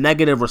one of the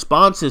negative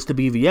responses to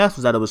BVS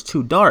was that it was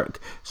too dark.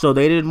 So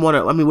they didn't want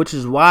to. I mean, which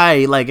is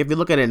why, like, if you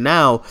look at it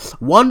now,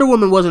 Wonder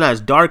Woman wasn't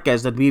as dark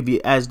as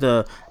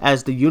the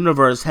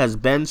universe has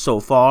been so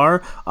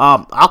far.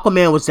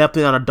 Aquaman was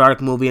definitely not a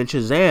dark movie, and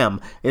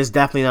Shazam is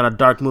definitely not a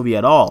dark movie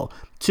at all.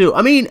 Too,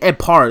 I mean, at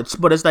parts,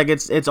 but it's like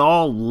it's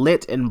all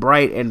lit and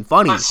bright and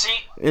funny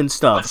and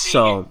stuff.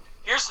 So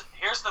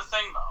here's the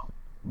thing, though.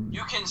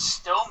 You can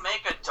still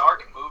make a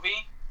dark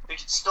movie, you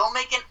can still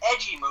make an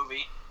edgy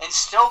movie, and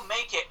still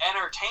make it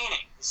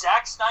entertaining.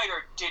 Zack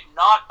Snyder did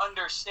not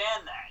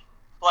understand that.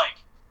 Like,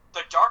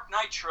 the Dark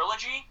Knight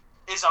trilogy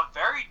is a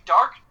very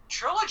dark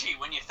trilogy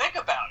when you think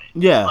about it.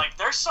 Yeah. Like,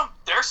 there's some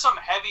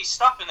heavy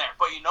stuff in there,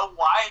 but you know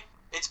why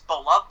it's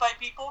beloved by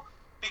people?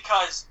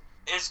 Because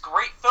it's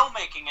great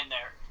filmmaking in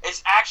there.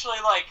 It's actually,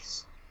 like,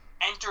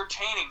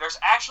 entertaining. There's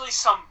actually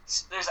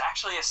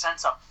a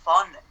sense of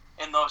fun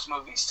in those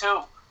movies too,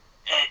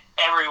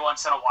 every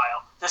once in a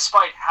while,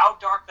 despite how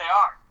dark they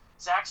are.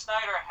 Zack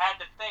Snyder had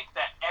to think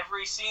that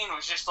every scene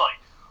was just like,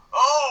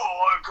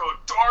 oh, I go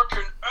dark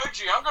and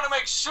edgy, I'm gonna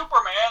make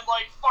Superman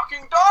like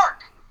fucking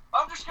dark,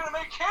 I'm just gonna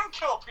make him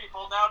kill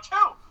people now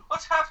too,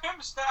 let's have him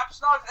snap.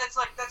 It's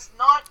like, that's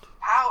not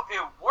how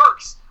it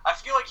works. I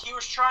feel like he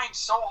was trying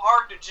so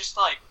hard to just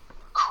like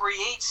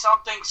create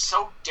something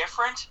so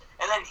different,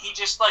 and then he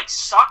just like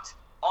sucked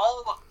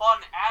all the fun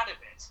out of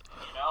it,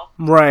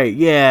 Right,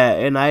 yeah,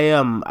 and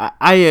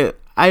I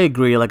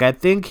agree. Like, I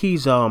think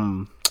he's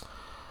I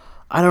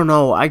don't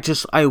know. I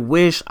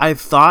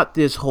thought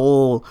this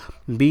whole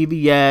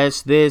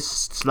BVS, this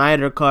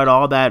Snyder Cut,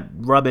 all that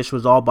rubbish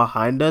was all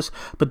behind us.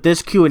 But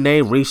this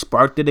Q&A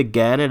re-sparked it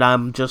again, and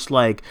I'm just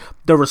like,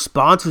 the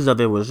responses of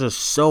it was just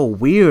so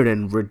weird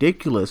and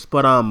ridiculous.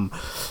 But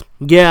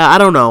yeah, I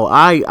don't know.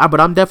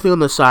 But I'm definitely on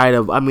the side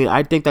of, I mean,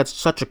 I think that's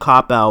such a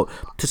cop-out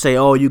to say,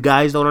 oh, you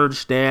guys don't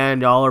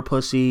understand, y'all are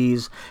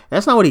pussies.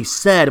 That's not what he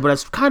said, but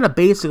that's kind of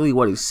basically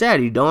what he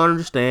said. You don't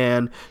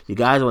understand, you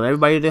guys want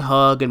everybody to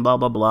hug and blah,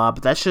 blah, blah.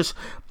 But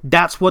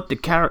that's what the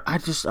character,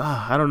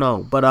 I don't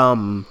know. But,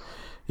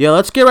 yeah,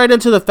 let's get right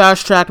into the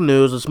fast track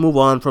news. Let's move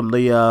on from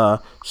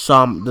the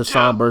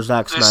somber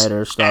Zack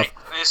Snyder stuff.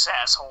 This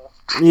asshole.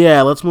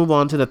 Yeah, let's move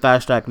on to the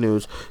Fast Track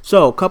News.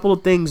 So, a couple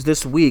of things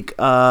this week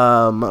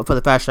for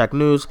the Fast Track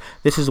News.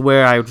 This is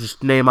where I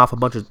just name off a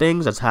bunch of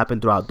things that's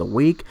happened throughout the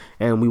week,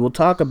 and we will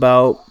talk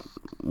about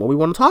what we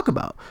want to talk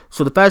about.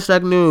 So, the Fast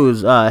Track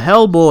News,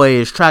 Hellboy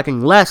is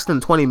tracking less than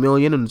 20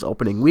 million in its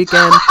opening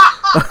weekend.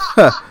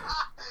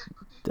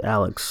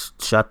 Alex,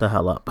 shut the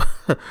hell up.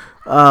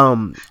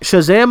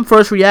 Shazam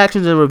first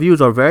reactions and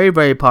reviews are very,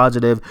 very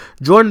positive.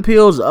 Jordan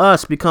Peele's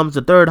Us becomes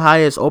the third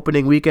highest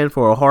opening weekend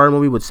for a horror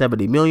movie with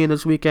 70 million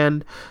this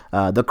weekend.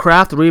 The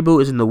Craft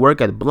reboot is in the work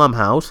at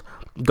Blumhouse.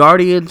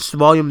 Guardians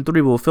Volume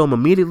 3 will film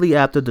immediately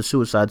after The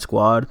Suicide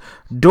Squad.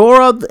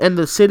 Dora and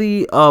the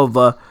City of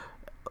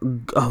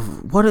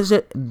what is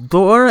it?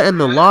 Dora and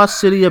the Lost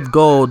City of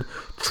Gold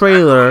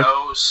trailer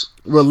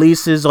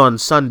releases on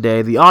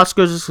Sunday. The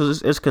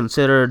Oscars is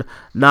considered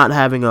not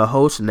having a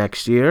host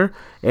next year,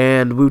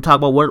 and we will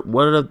talk about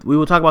we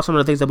will talk about some of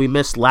the things that we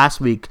missed last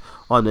week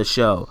on the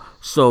show.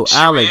 So,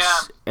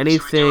 Alex,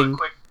 anything?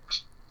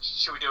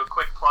 Should we do a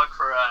quick plug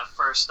for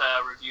first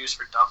reviews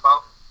for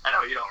Dumbo? I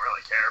know you don't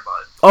really care,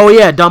 but oh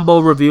yeah,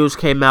 Dumbo reviews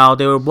came out.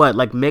 They were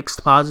like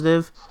mixed,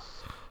 positive?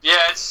 Yeah,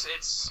 it's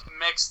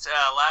mixed.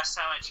 Last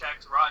time I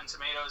checked, Rotten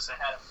Tomatoes, it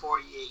had a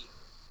 48.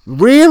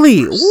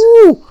 Really?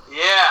 Ooh.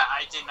 Yeah,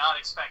 I did not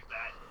expect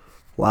that.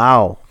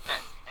 Wow.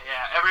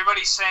 Yeah,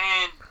 everybody's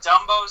saying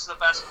Dumbo's the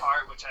best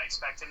part, which I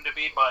expect him to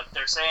be, but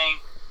they're saying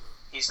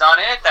he's not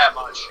in it that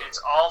much.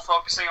 It's all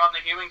focusing on the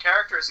human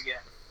characters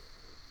again.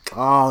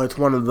 Oh, it's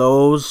one of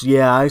those?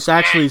 Yeah, I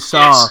actually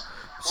saw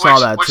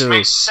that too. Which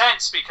makes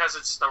sense because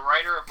it's the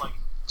writer of like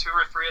 2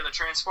 or 3 of the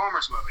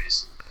Transformers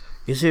movies.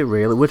 Is it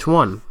really? Which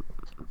one?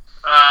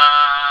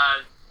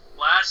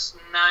 Last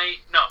night.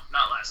 No,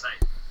 not last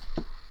night.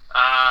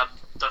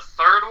 The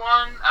third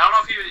one. I don't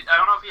know if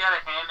he had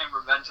a hand in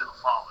Revenge of the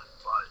Fallen,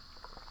 but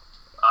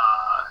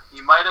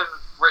he might have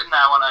written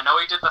that one. I know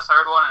he did the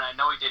third one, and I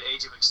know he did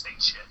Age of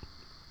Extinction.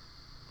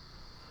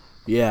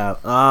 Yeah.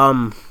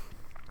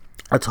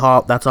 That's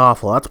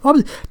awful. That's one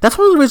of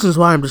the reasons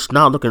why I'm just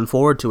not looking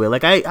forward to it.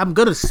 Like I'm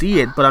gonna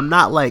see it, but I'm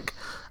not like,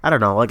 I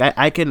don't know. Like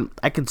I can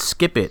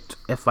skip it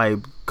if I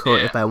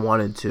could, if I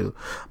wanted to.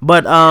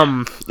 But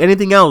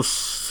anything else,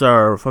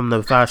 sir, from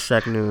the Fast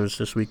Track News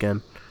this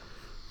weekend?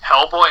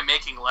 Hellboy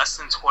making less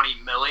than 20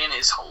 million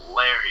is Well,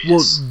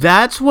 hilarious.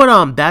 that's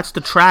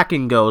the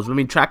tracking goes. I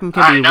mean, tracking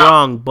can I be know,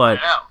 wrong, I but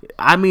know,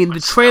 I mean,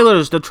 but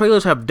still, the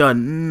trailers have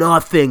done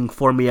nothing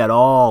for me at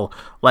all.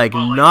 Like,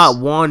 but like, not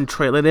one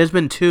trailer. There's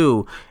been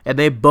two, and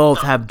they both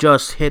the have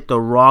just hit the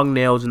wrong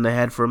nails in the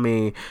head for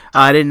me.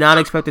 I did not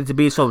the expect it to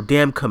be so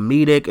damn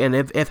comedic, and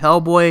if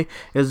Hellboy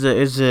is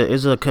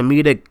a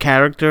comedic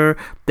character,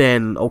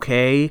 then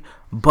okay.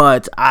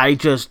 But I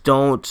just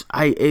don't.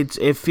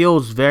 It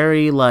feels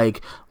very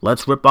like,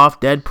 let's rip off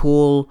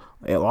Deadpool,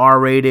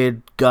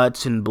 R-rated,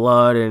 guts and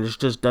blood, and it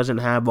just doesn't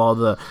have all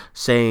the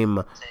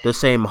same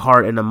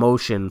heart and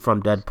emotion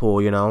from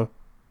Deadpool, you know?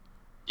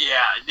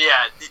 yeah.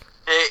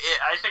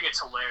 I think it's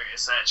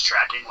hilarious that it's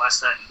tracking less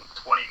than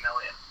 20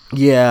 million.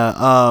 Yeah,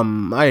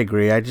 I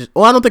agree. I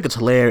don't think it's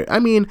hilarious. I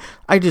mean,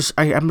 I'm just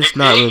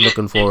not really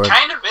looking It for it.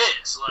 kind of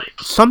is like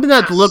Something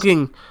that's because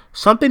looking,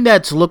 something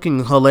that's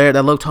looking hilarious,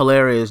 that looked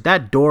hilarious.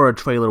 That Dora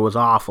trailer was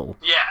awful.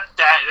 yeah,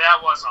 that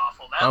was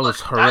awful. That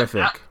was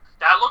horrific.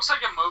 That looks like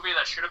a movie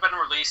that should have been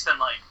released in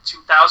like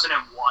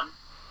 2001.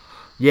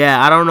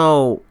 Yeah, I don't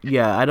know.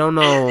 Yeah, I don't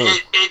know.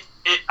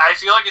 I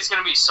feel like it's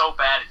gonna be so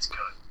bad it's good.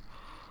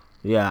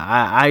 Yeah,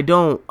 I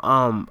don't.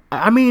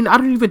 I mean, I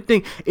don't even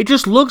think it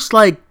just looks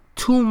like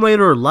Tomb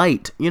Raider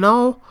light. You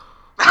know,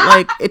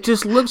 like it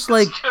just looks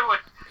That's a good way.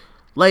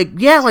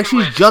 yeah, That's a like good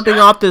way she's to jumping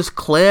describe off it. this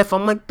cliff.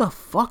 I'm like, the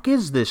fuck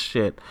is this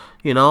shit?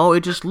 You know,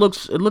 it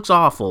looks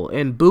awful.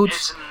 And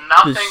Boots, It's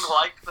nothing this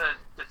like the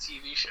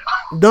TV show.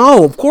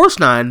 no, of course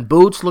not. And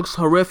Boots looks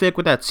horrific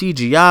with that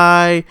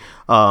CGI.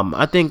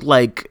 I think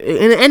like,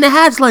 and it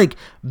has like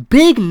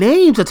big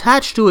names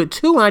attached to it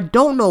too, and I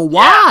don't know Yeah,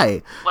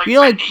 why. like You know,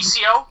 like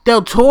Benicio.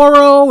 Del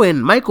Toro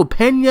and Michael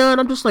Pena, and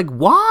I'm just like,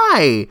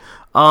 why?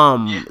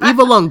 Yeah,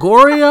 Eva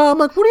Longoria. I'm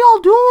like, what are y'all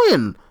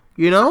doing?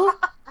 You know?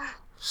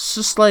 It's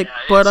just like, yeah,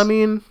 but I it's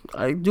mean,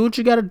 I do what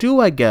you gotta do,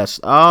 I guess.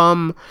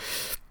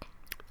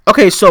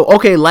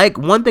 Okay, like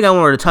one thing I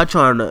wanted to touch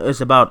on is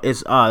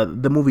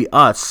the movie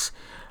Us.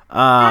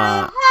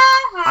 I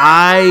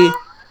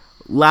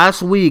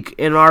last week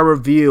in our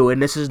review,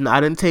 and I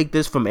didn't take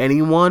this from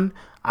anyone.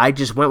 I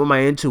just went with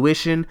my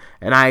intuition,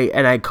 and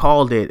I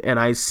called it, and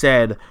I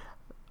said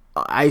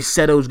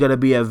it was going to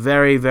be a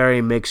very,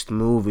 very mixed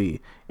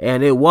movie.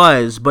 And it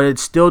was, but it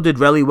still did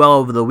really well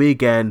over the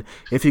weekend.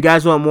 If you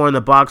guys want more in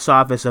the box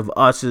office of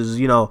Us's,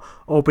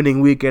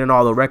 opening weekend and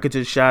all the records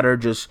it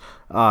shattered, just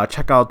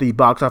check out the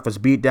box office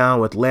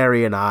beatdown with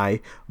Larry and I.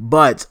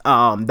 But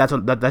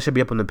that should be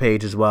up on the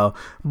page as well.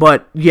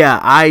 But yeah,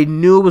 I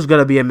knew it was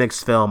gonna be a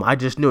mixed film. I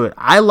just knew it.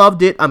 I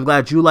loved it. I'm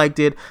glad you liked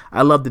it.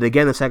 I loved it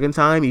again the second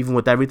time, even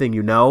with everything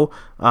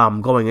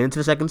going into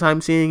the second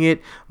time seeing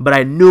it. But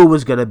I knew it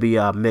was gonna be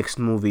a mixed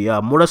movie.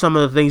 What are some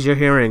of the things you're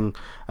hearing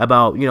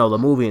about the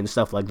movie and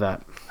stuff like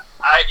that?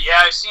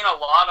 I've seen a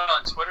lot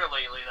on Twitter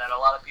lately that a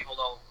lot of people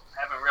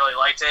haven't really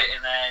liked it,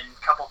 and then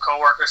a couple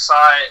coworkers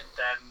saw it,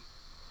 then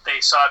they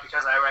saw it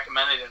because I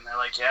recommended it, and they're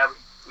like, yeah,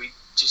 we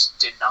just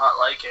did not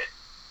like it,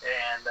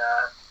 and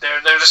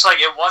they're just like,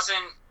 it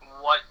wasn't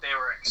what they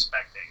were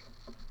expecting,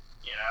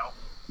 you know.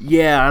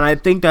 Yeah, and I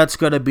think that's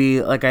gonna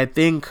be like, I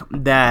think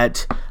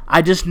that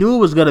I just knew it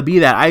was gonna be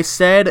that. I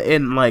said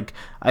in when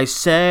I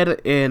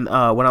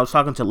was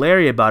talking to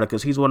Larry about it,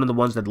 because he's one of the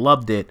ones that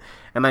loved it,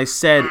 and I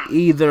said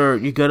either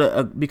you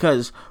gotta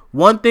because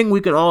one thing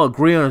we can all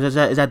agree on is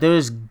that there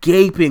is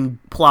gaping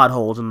plot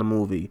holes in the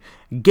movie,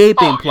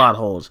 gaping Oh yeah, plot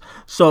holes.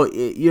 So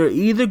you're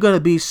either gonna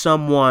be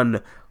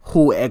someone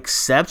who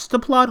accepts the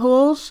plot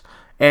holes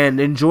and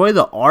enjoy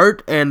the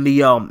art and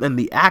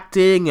the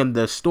acting and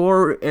the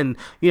story and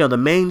the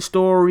main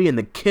story and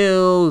the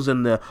kills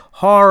and the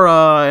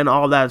horror and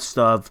all that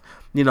stuff.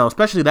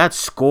 Especially that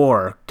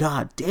score.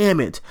 God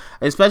damn it!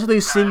 Especially I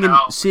seeing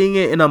know. seeing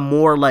it in a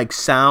more like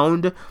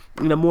sound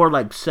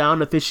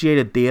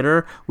officiated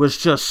theater was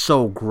just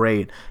so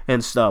great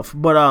and stuff.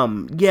 But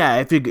yeah,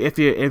 if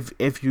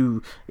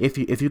you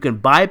can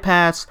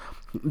bypass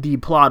the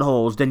plot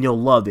holes, then you'll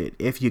love it.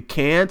 If you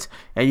can't,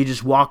 and you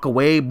just walk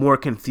away more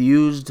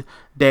confused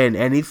than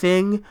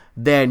anything,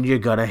 then you're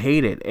gonna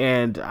hate it.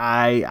 And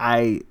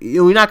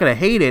you're not gonna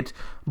hate it,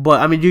 but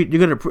I mean, you're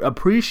gonna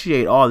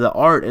appreciate all the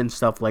art and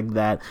stuff like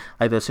that,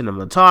 like the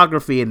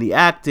cinematography and the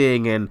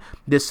acting and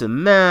this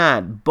and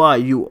that. But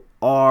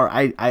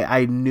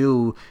I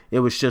knew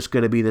it was just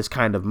gonna be this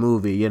kind of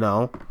movie.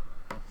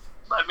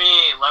 Let me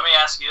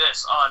ask you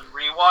this: on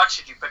rewatch,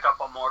 did you pick up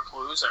on more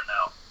clues or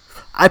no?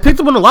 I picked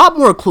up on a lot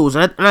more clues,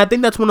 and I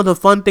think that's one of the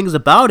fun things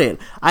about it.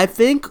 I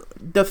think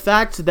the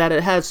fact that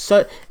it has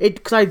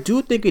because I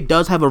do think it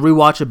does have a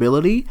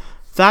rewatchability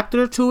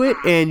factor to it,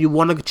 and you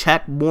want to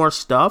check more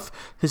stuff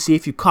to see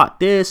if you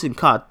caught this and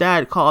caught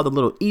that, caught all the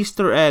little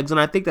Easter eggs, and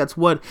I think that's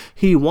what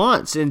he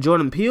wants. And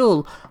Jordan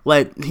Peele,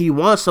 like, he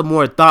wants some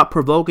more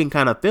thought-provoking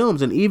kind of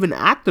films, and even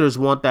actors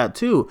want that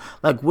too.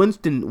 Like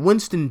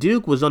Winston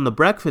Duke was on the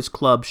Breakfast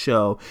Club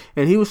show,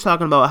 and he was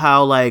talking about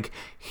how, like,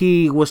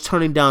 he was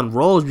turning down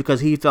roles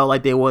because he felt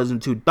like they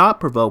wasn't too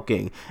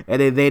thought-provoking,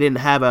 and they didn't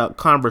have a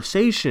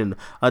conversation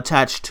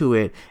attached to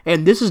it.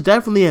 And this is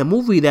definitely a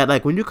movie that,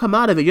 like, when you come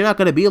out of it, you're not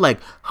going to be like,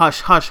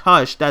 hush, hush,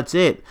 hush, that's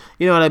it.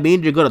 You know what I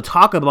mean? You're going to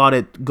talk about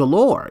it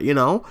galore,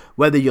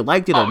 whether you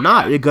liked it or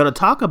not. You're going to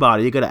talk about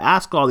it. You're going to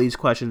ask all these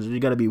questions. You're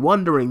going to be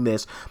wondering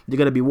this. You're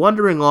going to be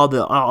wondering all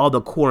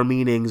the core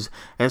meanings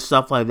and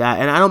stuff like that.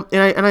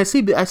 And I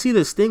see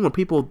this thing where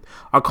people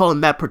are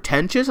calling that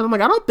pretentious, and I'm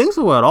like, I don't think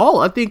so at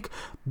all. I think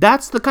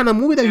that's the kind of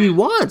movie that he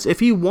wants. If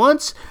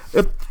there's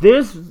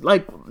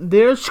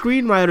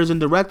screenwriters and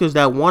directors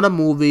that want a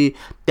movie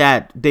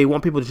that they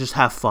want people to just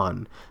have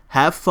fun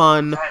with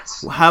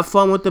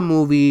the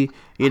movie,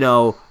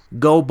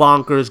 go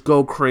bonkers,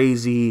 go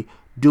crazy,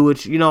 do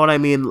it. You know what I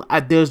mean?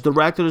 There's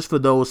directors for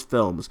those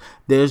films.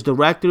 There's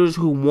directors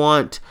who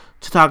want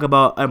to talk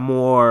about a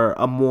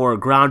more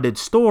grounded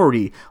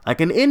story,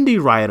 like an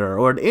indie writer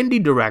or an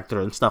indie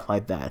director and stuff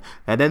like that.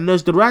 And then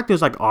there's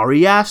directors like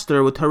Ari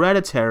Aster with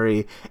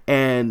Hereditary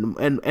and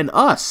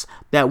Us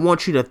that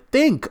want you to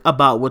think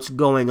about what's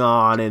going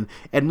on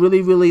and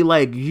really, really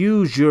like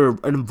use your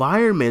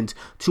environment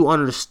to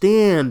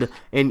understand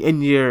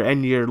and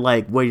your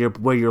like where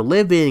you're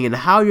living and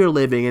how you're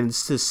living, and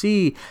to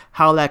see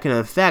how that can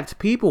affect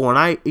people.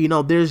 And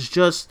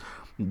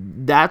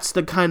that's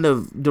the kind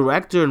of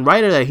director and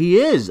writer that he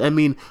is. I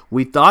mean,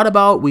 we thought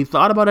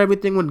about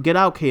everything when Get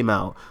Out came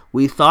out.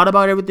 We thought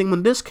about everything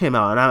when this came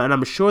out, and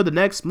I'm sure the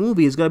next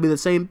movie is going to be the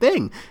same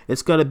thing.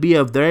 It's going to be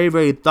a very,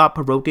 very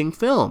thought-provoking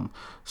film.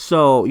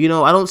 So,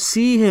 I don't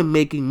see him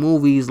making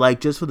movies like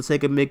just for the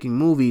sake of making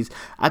movies.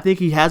 I think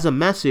he has a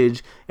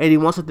message, and he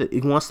wants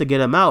to get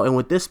him out. And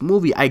with this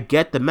movie, I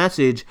get the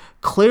message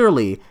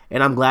clearly,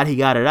 and I'm glad he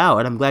got it out,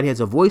 and I'm glad he has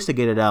a voice to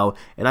get it out,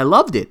 and I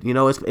loved it.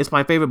 It's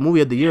my favorite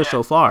movie of the year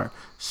so far.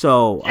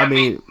 So, yeah, I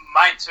mean,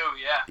 mine too.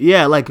 Yeah.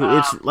 Yeah, like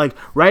it's like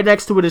right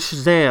next to it is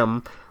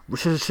Shazam.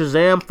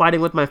 Shazam,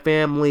 Fighting with My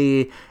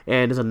Family,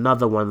 and there's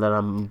another one that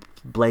I'm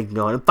blanking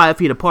on. And 5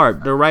 Feet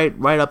Apart. They're right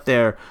up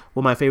there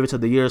with my favorites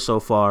of the year so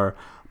far.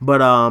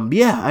 But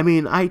yeah, I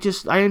mean, I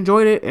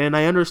enjoyed it, and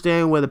I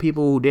understand where the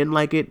people who didn't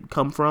like it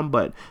come from.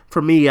 But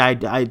for me,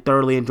 I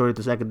thoroughly enjoyed it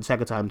the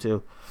second time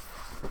too.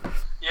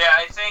 Yeah,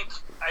 I think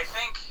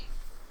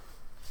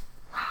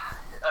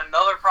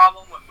another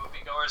problem with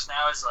moviegoers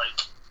now is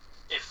like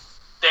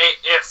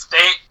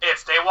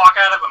if they walk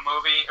out of a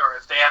movie, or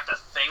if they have to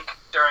think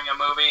during a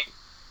movie,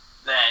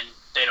 then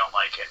they don't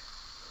like it.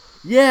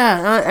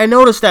 Yeah, I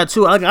noticed that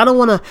too. Like, I don't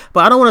want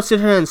to sit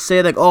here and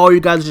say like, oh, you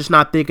guys are just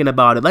not thinking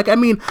about it. Like, I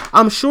mean,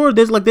 I'm sure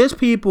there's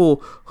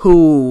people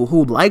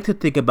who like to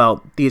think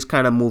about these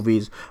kind of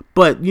movies,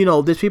 but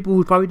there's people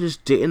who probably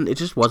just didn't. It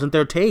just wasn't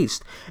their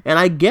taste, and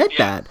I get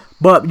that.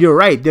 But you're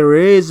right. There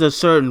is a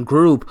certain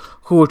group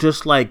who are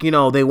just like,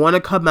 they want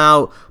to come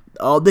out.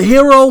 Oh, the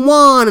hero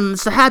won, and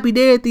it's a happy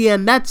day at the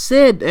end. That's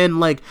it.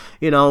 And like,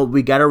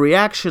 we got a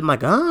reaction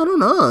like, oh, I don't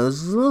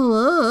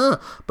know.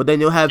 But then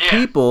you'll have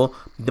people.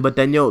 But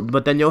then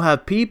you'll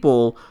have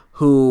people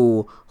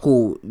who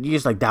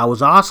just like, that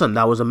was awesome.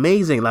 That was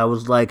amazing. That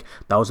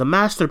was a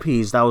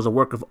masterpiece. That was a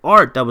work of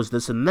art. That was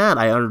this and that.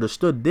 I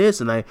understood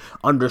this and I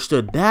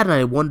understood that. And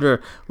I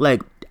wonder,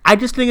 like, I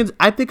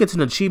think it's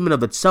an achievement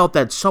of itself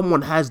that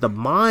someone has the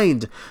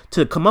mind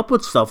to come up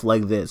with stuff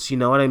like this. You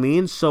know what I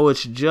mean? So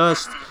it's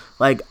just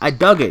like, I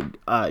dug it.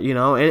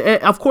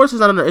 And of course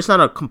it's not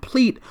a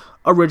complete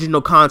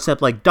original concept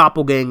like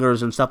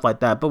doppelgangers and stuff like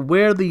that. But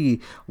where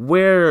the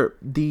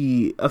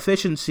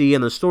efficiency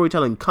and the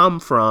storytelling come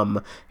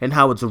from and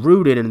how it's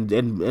rooted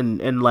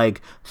and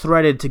like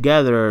threaded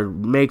together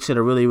makes it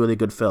a really, really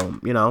good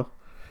film. Yeah,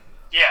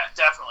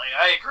 definitely.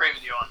 I agree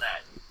with you on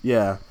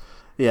that.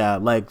 Yeah,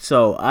 like,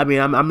 so, I mean,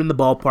 I'm in the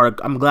ballpark.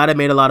 I'm glad I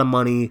made a lot of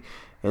money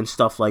and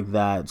stuff like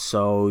that.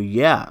 So,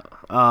 yeah.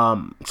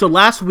 So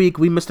last week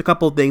we missed a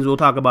couple of things. We'll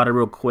talk about it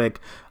real quick.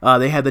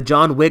 They had the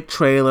John Wick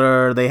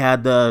trailer. They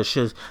had the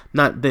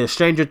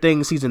Stranger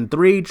Things Season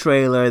 3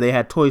 trailer. They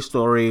had Toy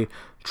Story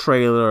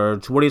trailer.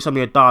 What are some of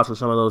your thoughts on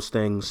some of those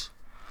things?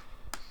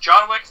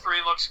 John Wick 3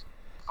 looks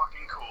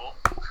fucking cool.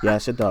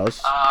 Yes, it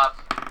does.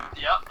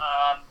 Yep.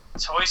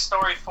 Toy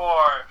Story 4.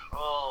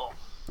 Oh,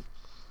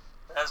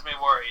 has me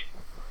worried.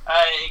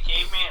 It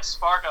gave me a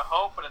spark of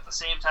hope, but at the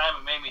same time,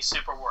 it made me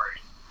super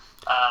worried.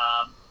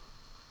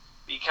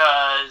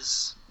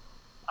 Because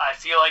I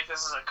feel like this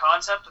is a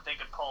concept that they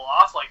could pull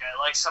off. Like, I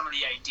like some of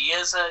the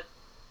ideas that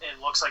it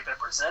looks like they're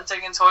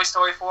presenting in Toy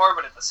Story 4,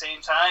 but at the same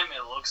time,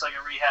 it looks like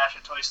a rehash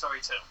of Toy Story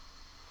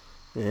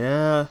 2.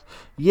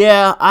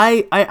 Yeah.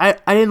 I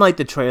didn't like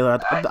the trailer.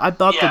 I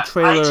thought the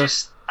trailer.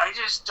 I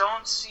just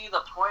don't see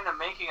the point of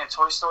making a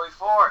Toy Story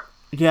 4.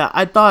 Yeah,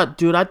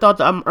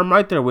 I'm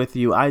right there with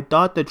you. I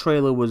thought the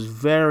trailer was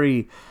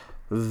very,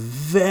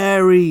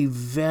 very,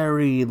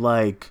 very,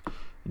 like,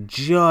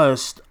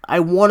 just, I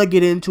want to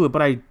get into it,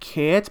 but I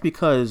can't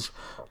because,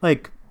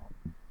 like,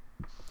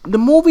 the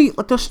movie,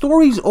 like, the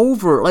story's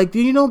over. Like,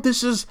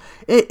 this is,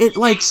 it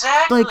like,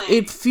 exactly. Like,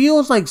 it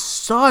feels like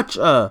such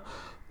a,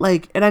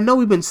 like, and I know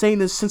we've been saying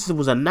this since it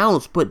was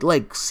announced, but,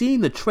 like,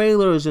 seeing the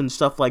trailers and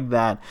stuff like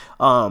that,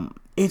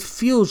 it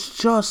feels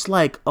just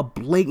like a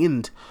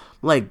blatant,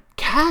 like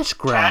cash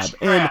grab.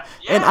 And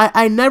yeah.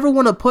 I never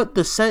want to put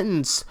the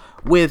sentence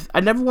with I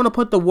never want to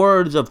put the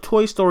words of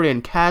Toy Story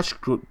and cash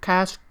grab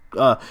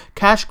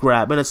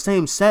in the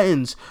same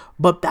sentence,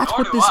 but that's Nor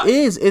what do this I.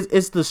 is.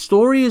 It's the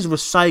story is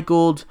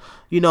recycled.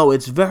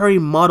 It's very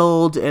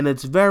muddled and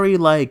it's very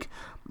like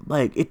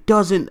it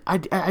doesn't.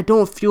 I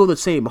don't feel the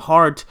same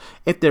heart.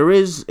 If there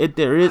is, I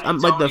I'm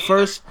like don't either.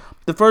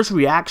 the first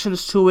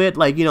reactions to it,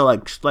 like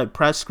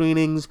press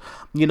screenings,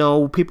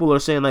 people are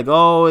saying like,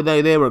 oh,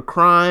 they were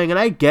crying, and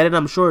I get it.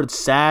 I'm sure it's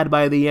sad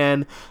by the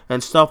end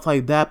and stuff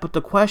like that. But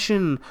the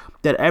question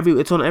that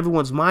it's on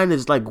everyone's mind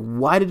is like,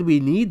 why did we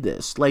need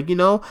this? Like,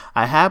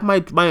 I have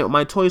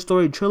my Toy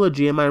Story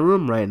trilogy in my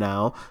room right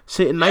now,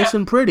 sitting nice Yeah,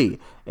 and pretty.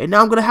 And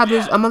now I'm gonna have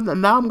this. yeah,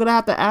 Now I'm gonna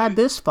have to add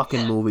this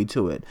fucking yeah, movie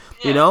to it,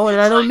 yeah.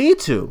 and I don't need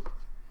to.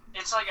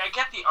 It's like I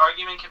get the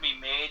argument can be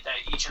made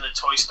that each of the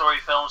Toy Story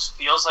films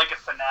feels like a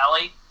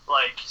finale,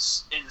 like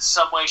in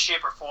some way,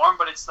 shape, or form.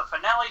 But it's the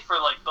finale for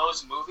like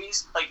those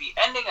movies. Like the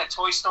ending of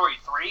Toy Story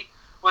 3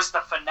 was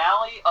the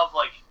finale of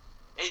like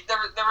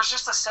there was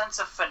just a sense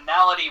of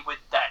finality with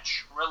that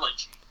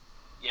trilogy.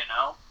 You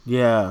know,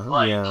 Yeah,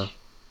 like yeah,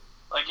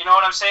 you know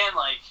what I'm saying,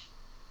 like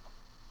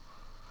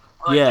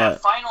yeah.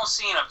 that final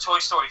scene of Toy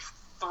Story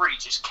 3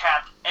 just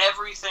capped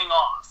everything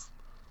off.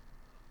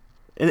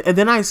 And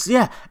then and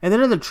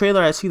then in the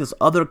trailer I see this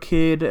other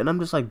kid, and I'm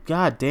just like,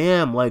 God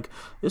damn, like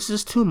this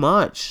is too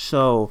much.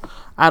 So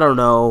I don't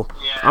know.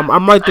 Yeah, I'm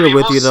right I there mean,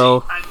 with we'll you see.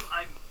 though. I'm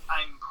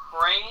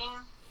praying,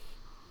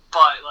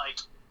 but like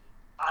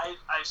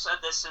I've said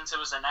this since it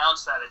was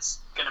announced that it's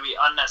going to be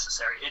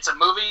unnecessary. It's a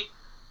movie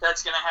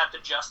that's going to have to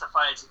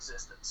justify its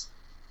existence.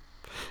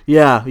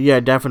 Yeah,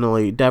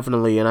 definitely.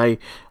 And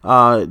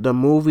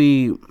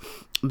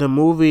the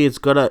movie it's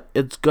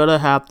gonna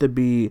have to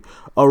be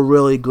a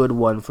really good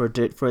one for it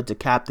to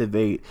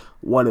captivate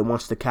what it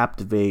wants to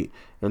captivate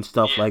and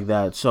stuff Yeah, like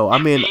that. So I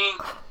and mean, being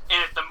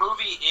and if the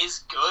movie is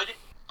good,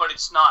 but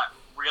it's not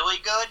really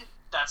good,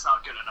 that's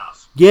not good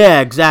enough.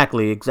 yeah,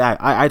 exactly.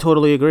 I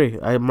totally agree.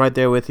 I'm right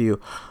there with you.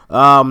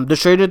 The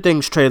Stranger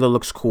Things trailer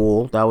looks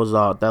cool. That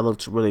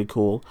looks really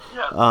cool.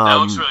 Yeah, that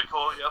looks Um, really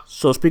cool. Yep.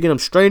 So speaking of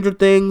Stranger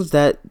Things,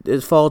 that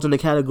it falls in the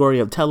category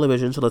of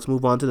television. So let's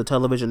move on to the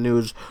television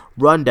news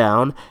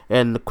rundown.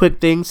 And the quick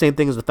thing, same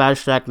thing as the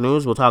fast track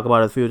news. We'll talk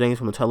about a few things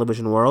from the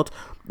television world.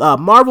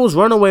 Marvel's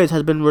Runaways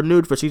has been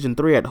renewed for season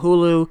 3 at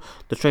Hulu.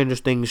 The Stranger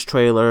Things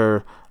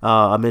trailer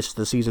amidst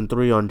the season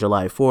 3 on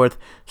July 4th.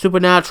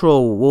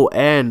 Supernatural will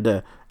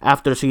end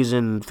after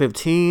season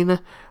 15.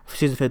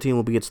 Season 15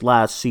 will be its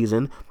last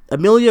season.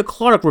 Emilia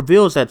Clarke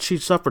reveals that she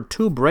suffered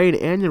 2 brain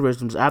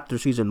aneurysms after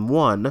season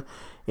 1.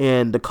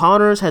 And The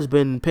Connors has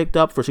been picked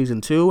up for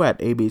season 2 at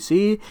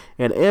ABC,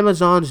 and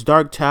Amazon's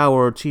Dark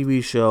Tower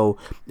TV show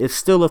is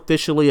still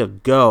officially a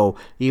go,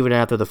 even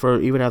after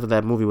even after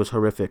that movie was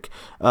horrific.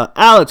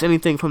 Alex,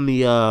 anything from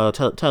the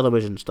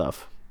television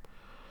stuff?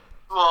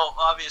 Well,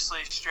 obviously,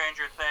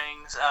 Stranger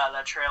Things.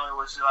 That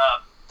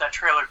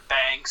trailer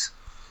bangs.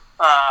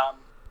 Um,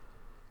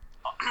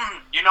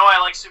 I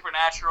like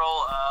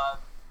Supernatural.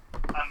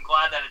 I'm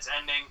glad that it's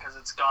ending because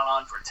it's gone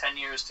on for 10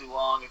 years too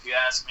long, if you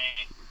ask me.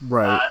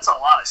 Right. That's a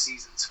lot of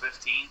seasons,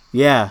 15.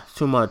 Yeah,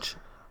 too much.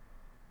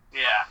 Yeah.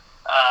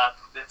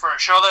 For a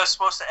show that was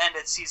supposed to end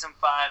at season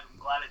 5, I'm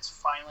glad it's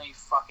finally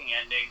fucking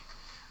ending.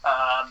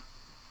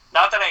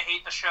 Not that I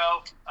hate the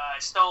show. I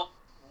still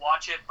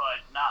watch it,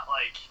 but not,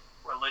 like,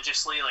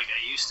 religiously like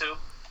I used to.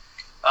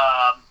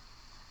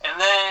 And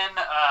then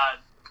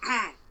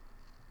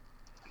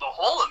the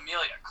whole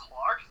Emilia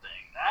Clarke thing,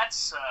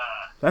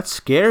 that's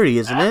scary,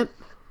 isn't it?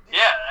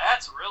 Yeah,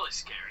 that's really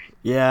scary.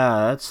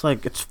 Yeah,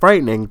 it's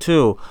frightening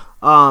too.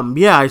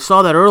 Yeah, I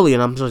saw that early,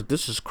 and I'm just like,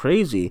 this is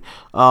crazy.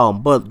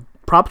 But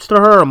props to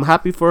her. I'm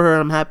happy for her.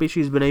 I'm happy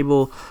she's been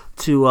able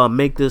to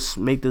make this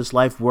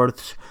life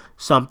worth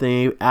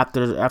something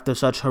after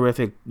such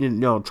horrific,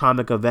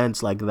 traumatic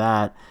events like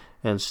that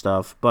and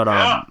stuff. But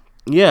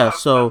yeah.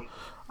 So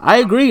I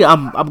agree.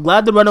 I'm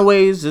glad the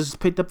Runaways is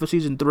picked up for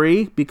season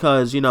 3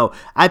 because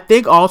I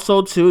think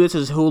also too this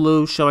is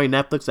Hulu showing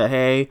Netflix that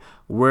hey,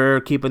 we're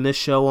keeping this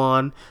show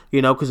on,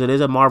 because it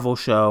is a Marvel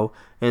show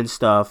and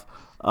stuff.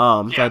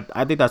 So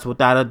I think that's what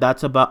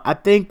that's about. I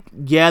think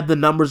the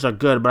numbers are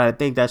good, but I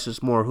think that's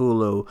just more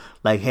Hulu.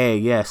 Like,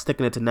 hey,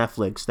 sticking it to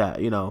Netflix that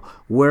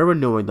we're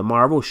renewing the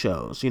Marvel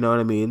shows. You know what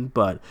I mean?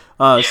 But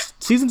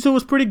season 2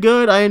 was pretty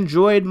good. I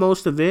enjoyed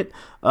most of it.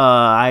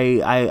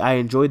 I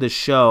enjoyed the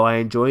show. I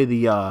enjoy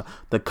the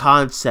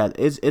concept.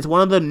 It's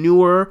one of the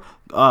newer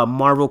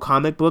Marvel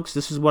comic books.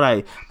 This is what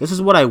I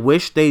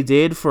wish they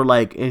did for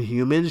like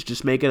Inhumans.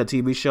 Just make it a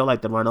TV show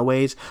like The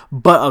Runaways,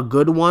 but a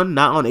good one,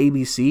 not on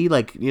ABC.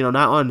 Like not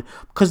on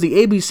because the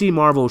ABC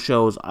Marvel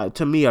shows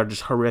to me are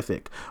just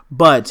horrific.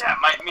 But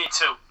me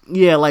too.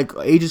 Yeah, like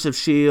Agents of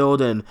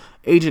Shield and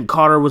Agent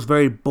Carter was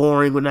very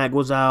boring when that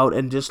was out,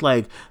 and just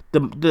like the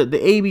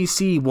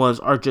ABC ones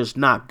are just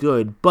not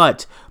good.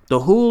 But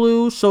the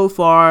Hulu so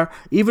far,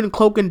 even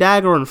Cloak and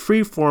Dagger and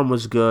Freeform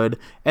was good,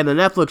 and the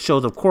Netflix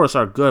shows of course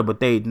are good, but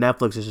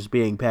Netflix is just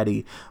being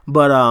petty.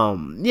 But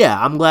yeah,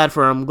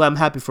 I'm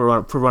happy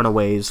for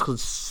Runaways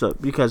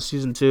because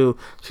season 2,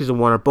 season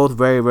 1 are both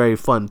very very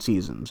fun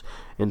seasons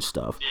and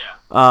stuff. Yeah.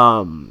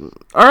 All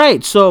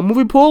right, so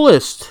movie pool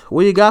list.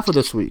 What you got for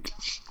this week?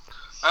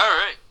 All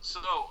right. So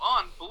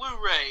on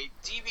Blu-ray,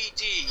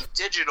 DVD,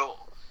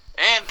 digital,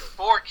 and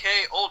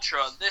 4K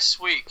Ultra this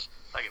week,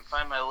 if I can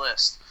find my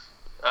list,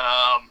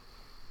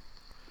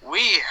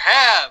 we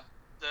have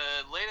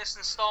the latest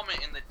installment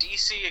in the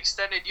DC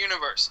Extended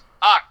Universe,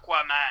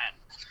 Aquaman.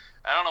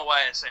 I don't know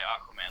why I say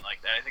Aquaman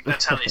like that. I think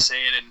that's how they say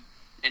it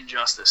in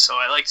Injustice. So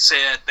I like to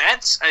say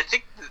that.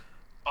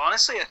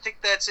 Honestly, I think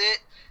that's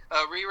it.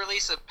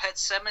 Re-release of Pet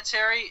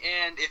Sematary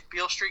and If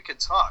Beale Street Could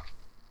Talk.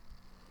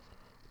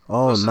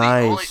 Oh,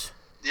 nice.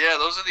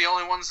 Those are the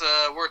only ones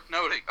worth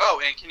noting.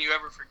 Oh, and Can You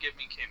Ever Forgive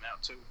Me came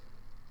out too.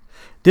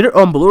 Did it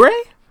on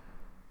Blu-ray?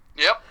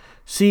 Yep.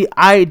 See,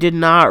 I did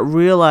not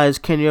realize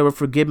Can You Ever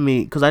Forgive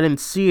Me because I didn't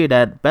see it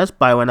at Best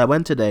Buy when I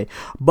went today.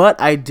 But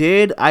I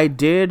did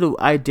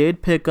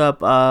pick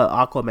up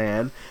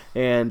Aquaman,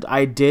 and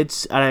I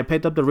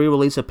picked up the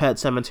re-release of Pet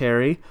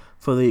Sematary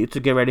to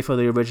get ready for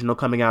the original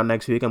coming out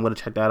next week. I'm gonna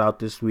check that out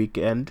this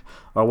weekend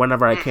or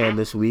whenever I can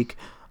this week.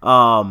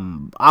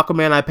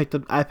 Aquaman, I picked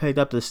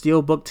up the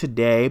Steelbook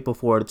today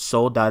before it's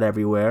sold out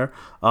everywhere.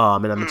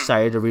 And I'm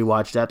excited to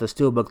rewatch that. The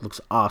Steelbook looks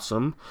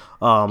awesome.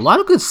 A lot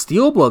of good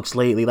Steelbooks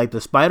lately. Like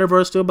the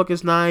Spider-Verse Steelbook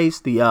is nice.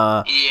 The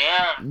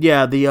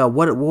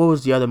what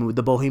was the other movie?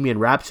 The Bohemian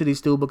Rhapsody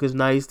Steelbook is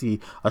nice. The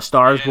A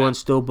Star Is Born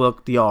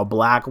Steelbook, the all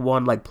black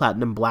one, like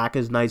Platinum Black,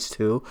 is nice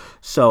too.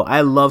 So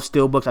I love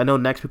Steelbooks. I know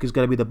next week is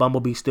gonna be the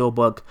Bumblebee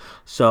Steelbook,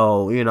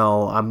 so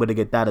I'm gonna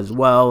get that as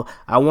well.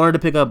 I wanted to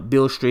pick up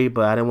Beale Street,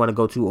 but I didn't want to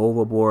go too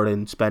overboard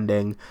in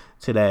spending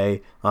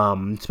today,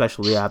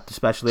 especially after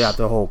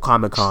the whole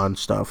Comic-Con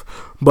stuff.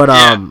 But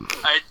I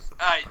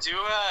do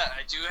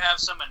have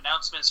some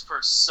announcements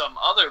for some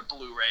other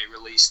Blu-ray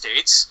release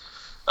dates.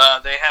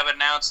 They have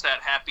announced the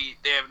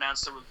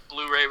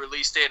Blu-ray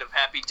release date of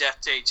Happy Death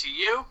Day to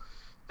You.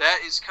 That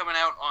is coming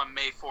out on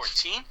May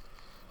 14th.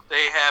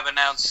 They have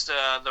announced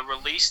the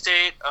release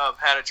date of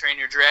How to Train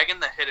Your Dragon: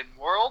 The Hidden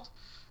World.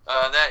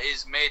 That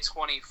is May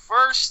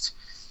 21st.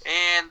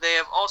 And they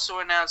have also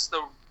announced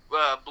the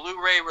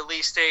Blu-ray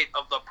release date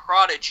of The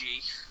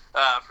Prodigy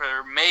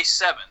for May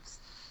 7th.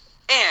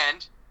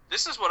 And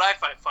this is what I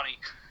find funny.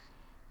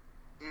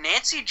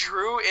 Nancy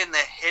Drew in The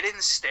Hidden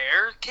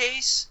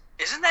Staircase?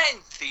 Isn't that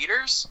in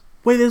theaters?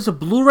 Wait, there's a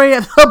Blu-ray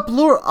at the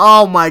Blu-ray?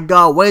 Oh my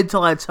god, wait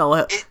till I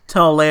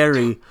tell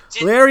Larry.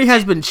 Larry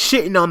has been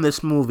shitting on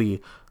this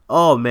movie.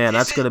 Oh man,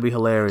 that's gonna be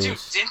hilarious.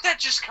 Dude, didn't that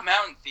just come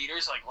out in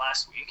theaters like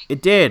last week?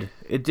 It did.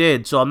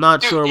 So I'm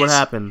not sure what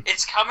happened.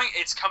 It's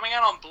coming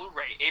out on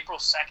Blu-ray April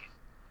 2nd.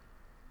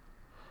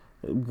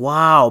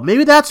 Wow,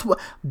 maybe that's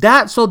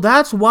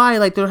why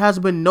like there has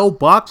been no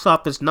box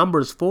office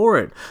numbers for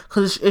it,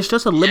 because it's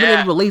just a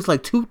limited release,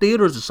 like 2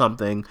 theaters or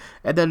something,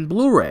 and then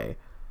Blu-ray.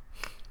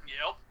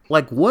 Yep.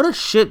 Like what a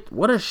shit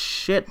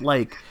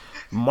like.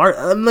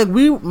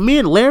 Me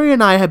and Larry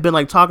and I have been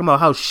like talking about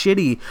how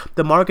shitty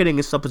the marketing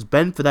and stuff has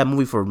been for that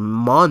movie for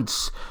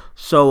months.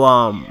 So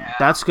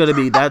that's gonna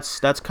be that's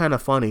kind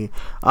of funny.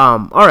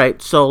 All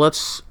right, so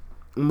let's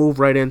move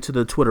right into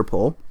the Twitter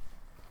poll.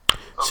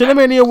 Okay.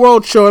 Cinemania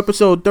World Show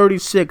episode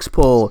 36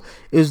 poll: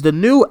 is the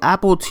new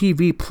Apple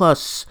TV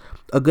Plus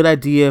a good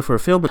idea for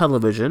film and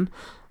television?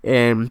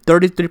 And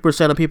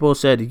 33% of people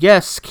said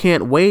yes,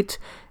 can't wait,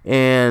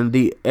 and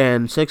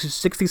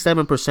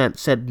 67%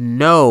 said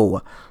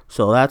no.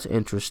 So that's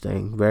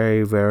interesting.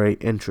 Very, very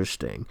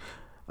interesting.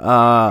 We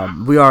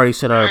already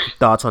said our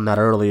thoughts on that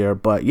earlier,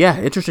 but yeah,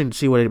 interesting to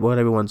see what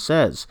everyone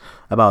says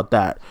about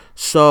that.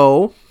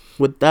 So,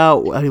 with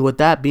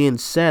that being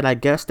said, I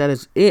guess that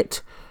is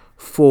it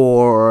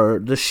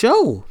for the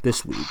show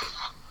this week.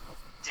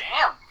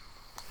 Damn.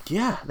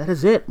 Yeah, that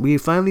is it. We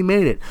finally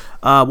made it.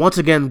 Once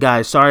again,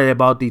 guys, sorry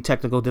about the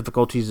technical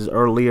difficulties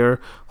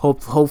earlier.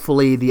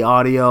 Hopefully the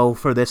audio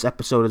for this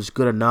episode is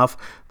good enough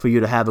for you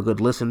to have a good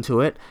listen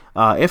to it.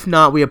 If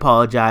not, we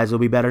apologize. It'll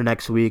be better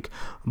next week.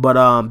 But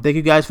thank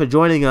you guys for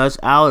joining us.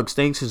 Alex,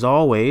 thanks as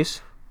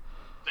always.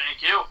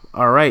 Thank you.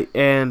 All right,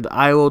 and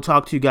I will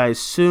talk to you guys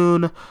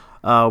soon.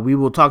 We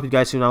will talk to you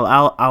guys soon.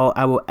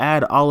 I will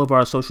add all of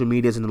our social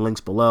medias in the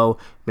links below.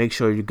 Make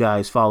sure you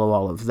guys follow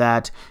all of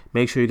that.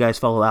 Make sure you guys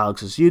follow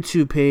Alex's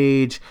YouTube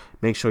page.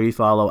 Make sure you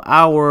follow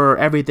our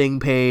everything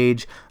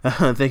page.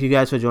 Thank you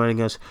guys for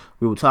joining us.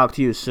 We will talk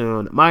to you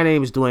soon. My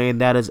name is Dwayne.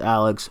 That is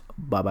Alex.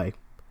 Bye-bye.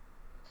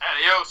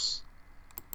 Adios.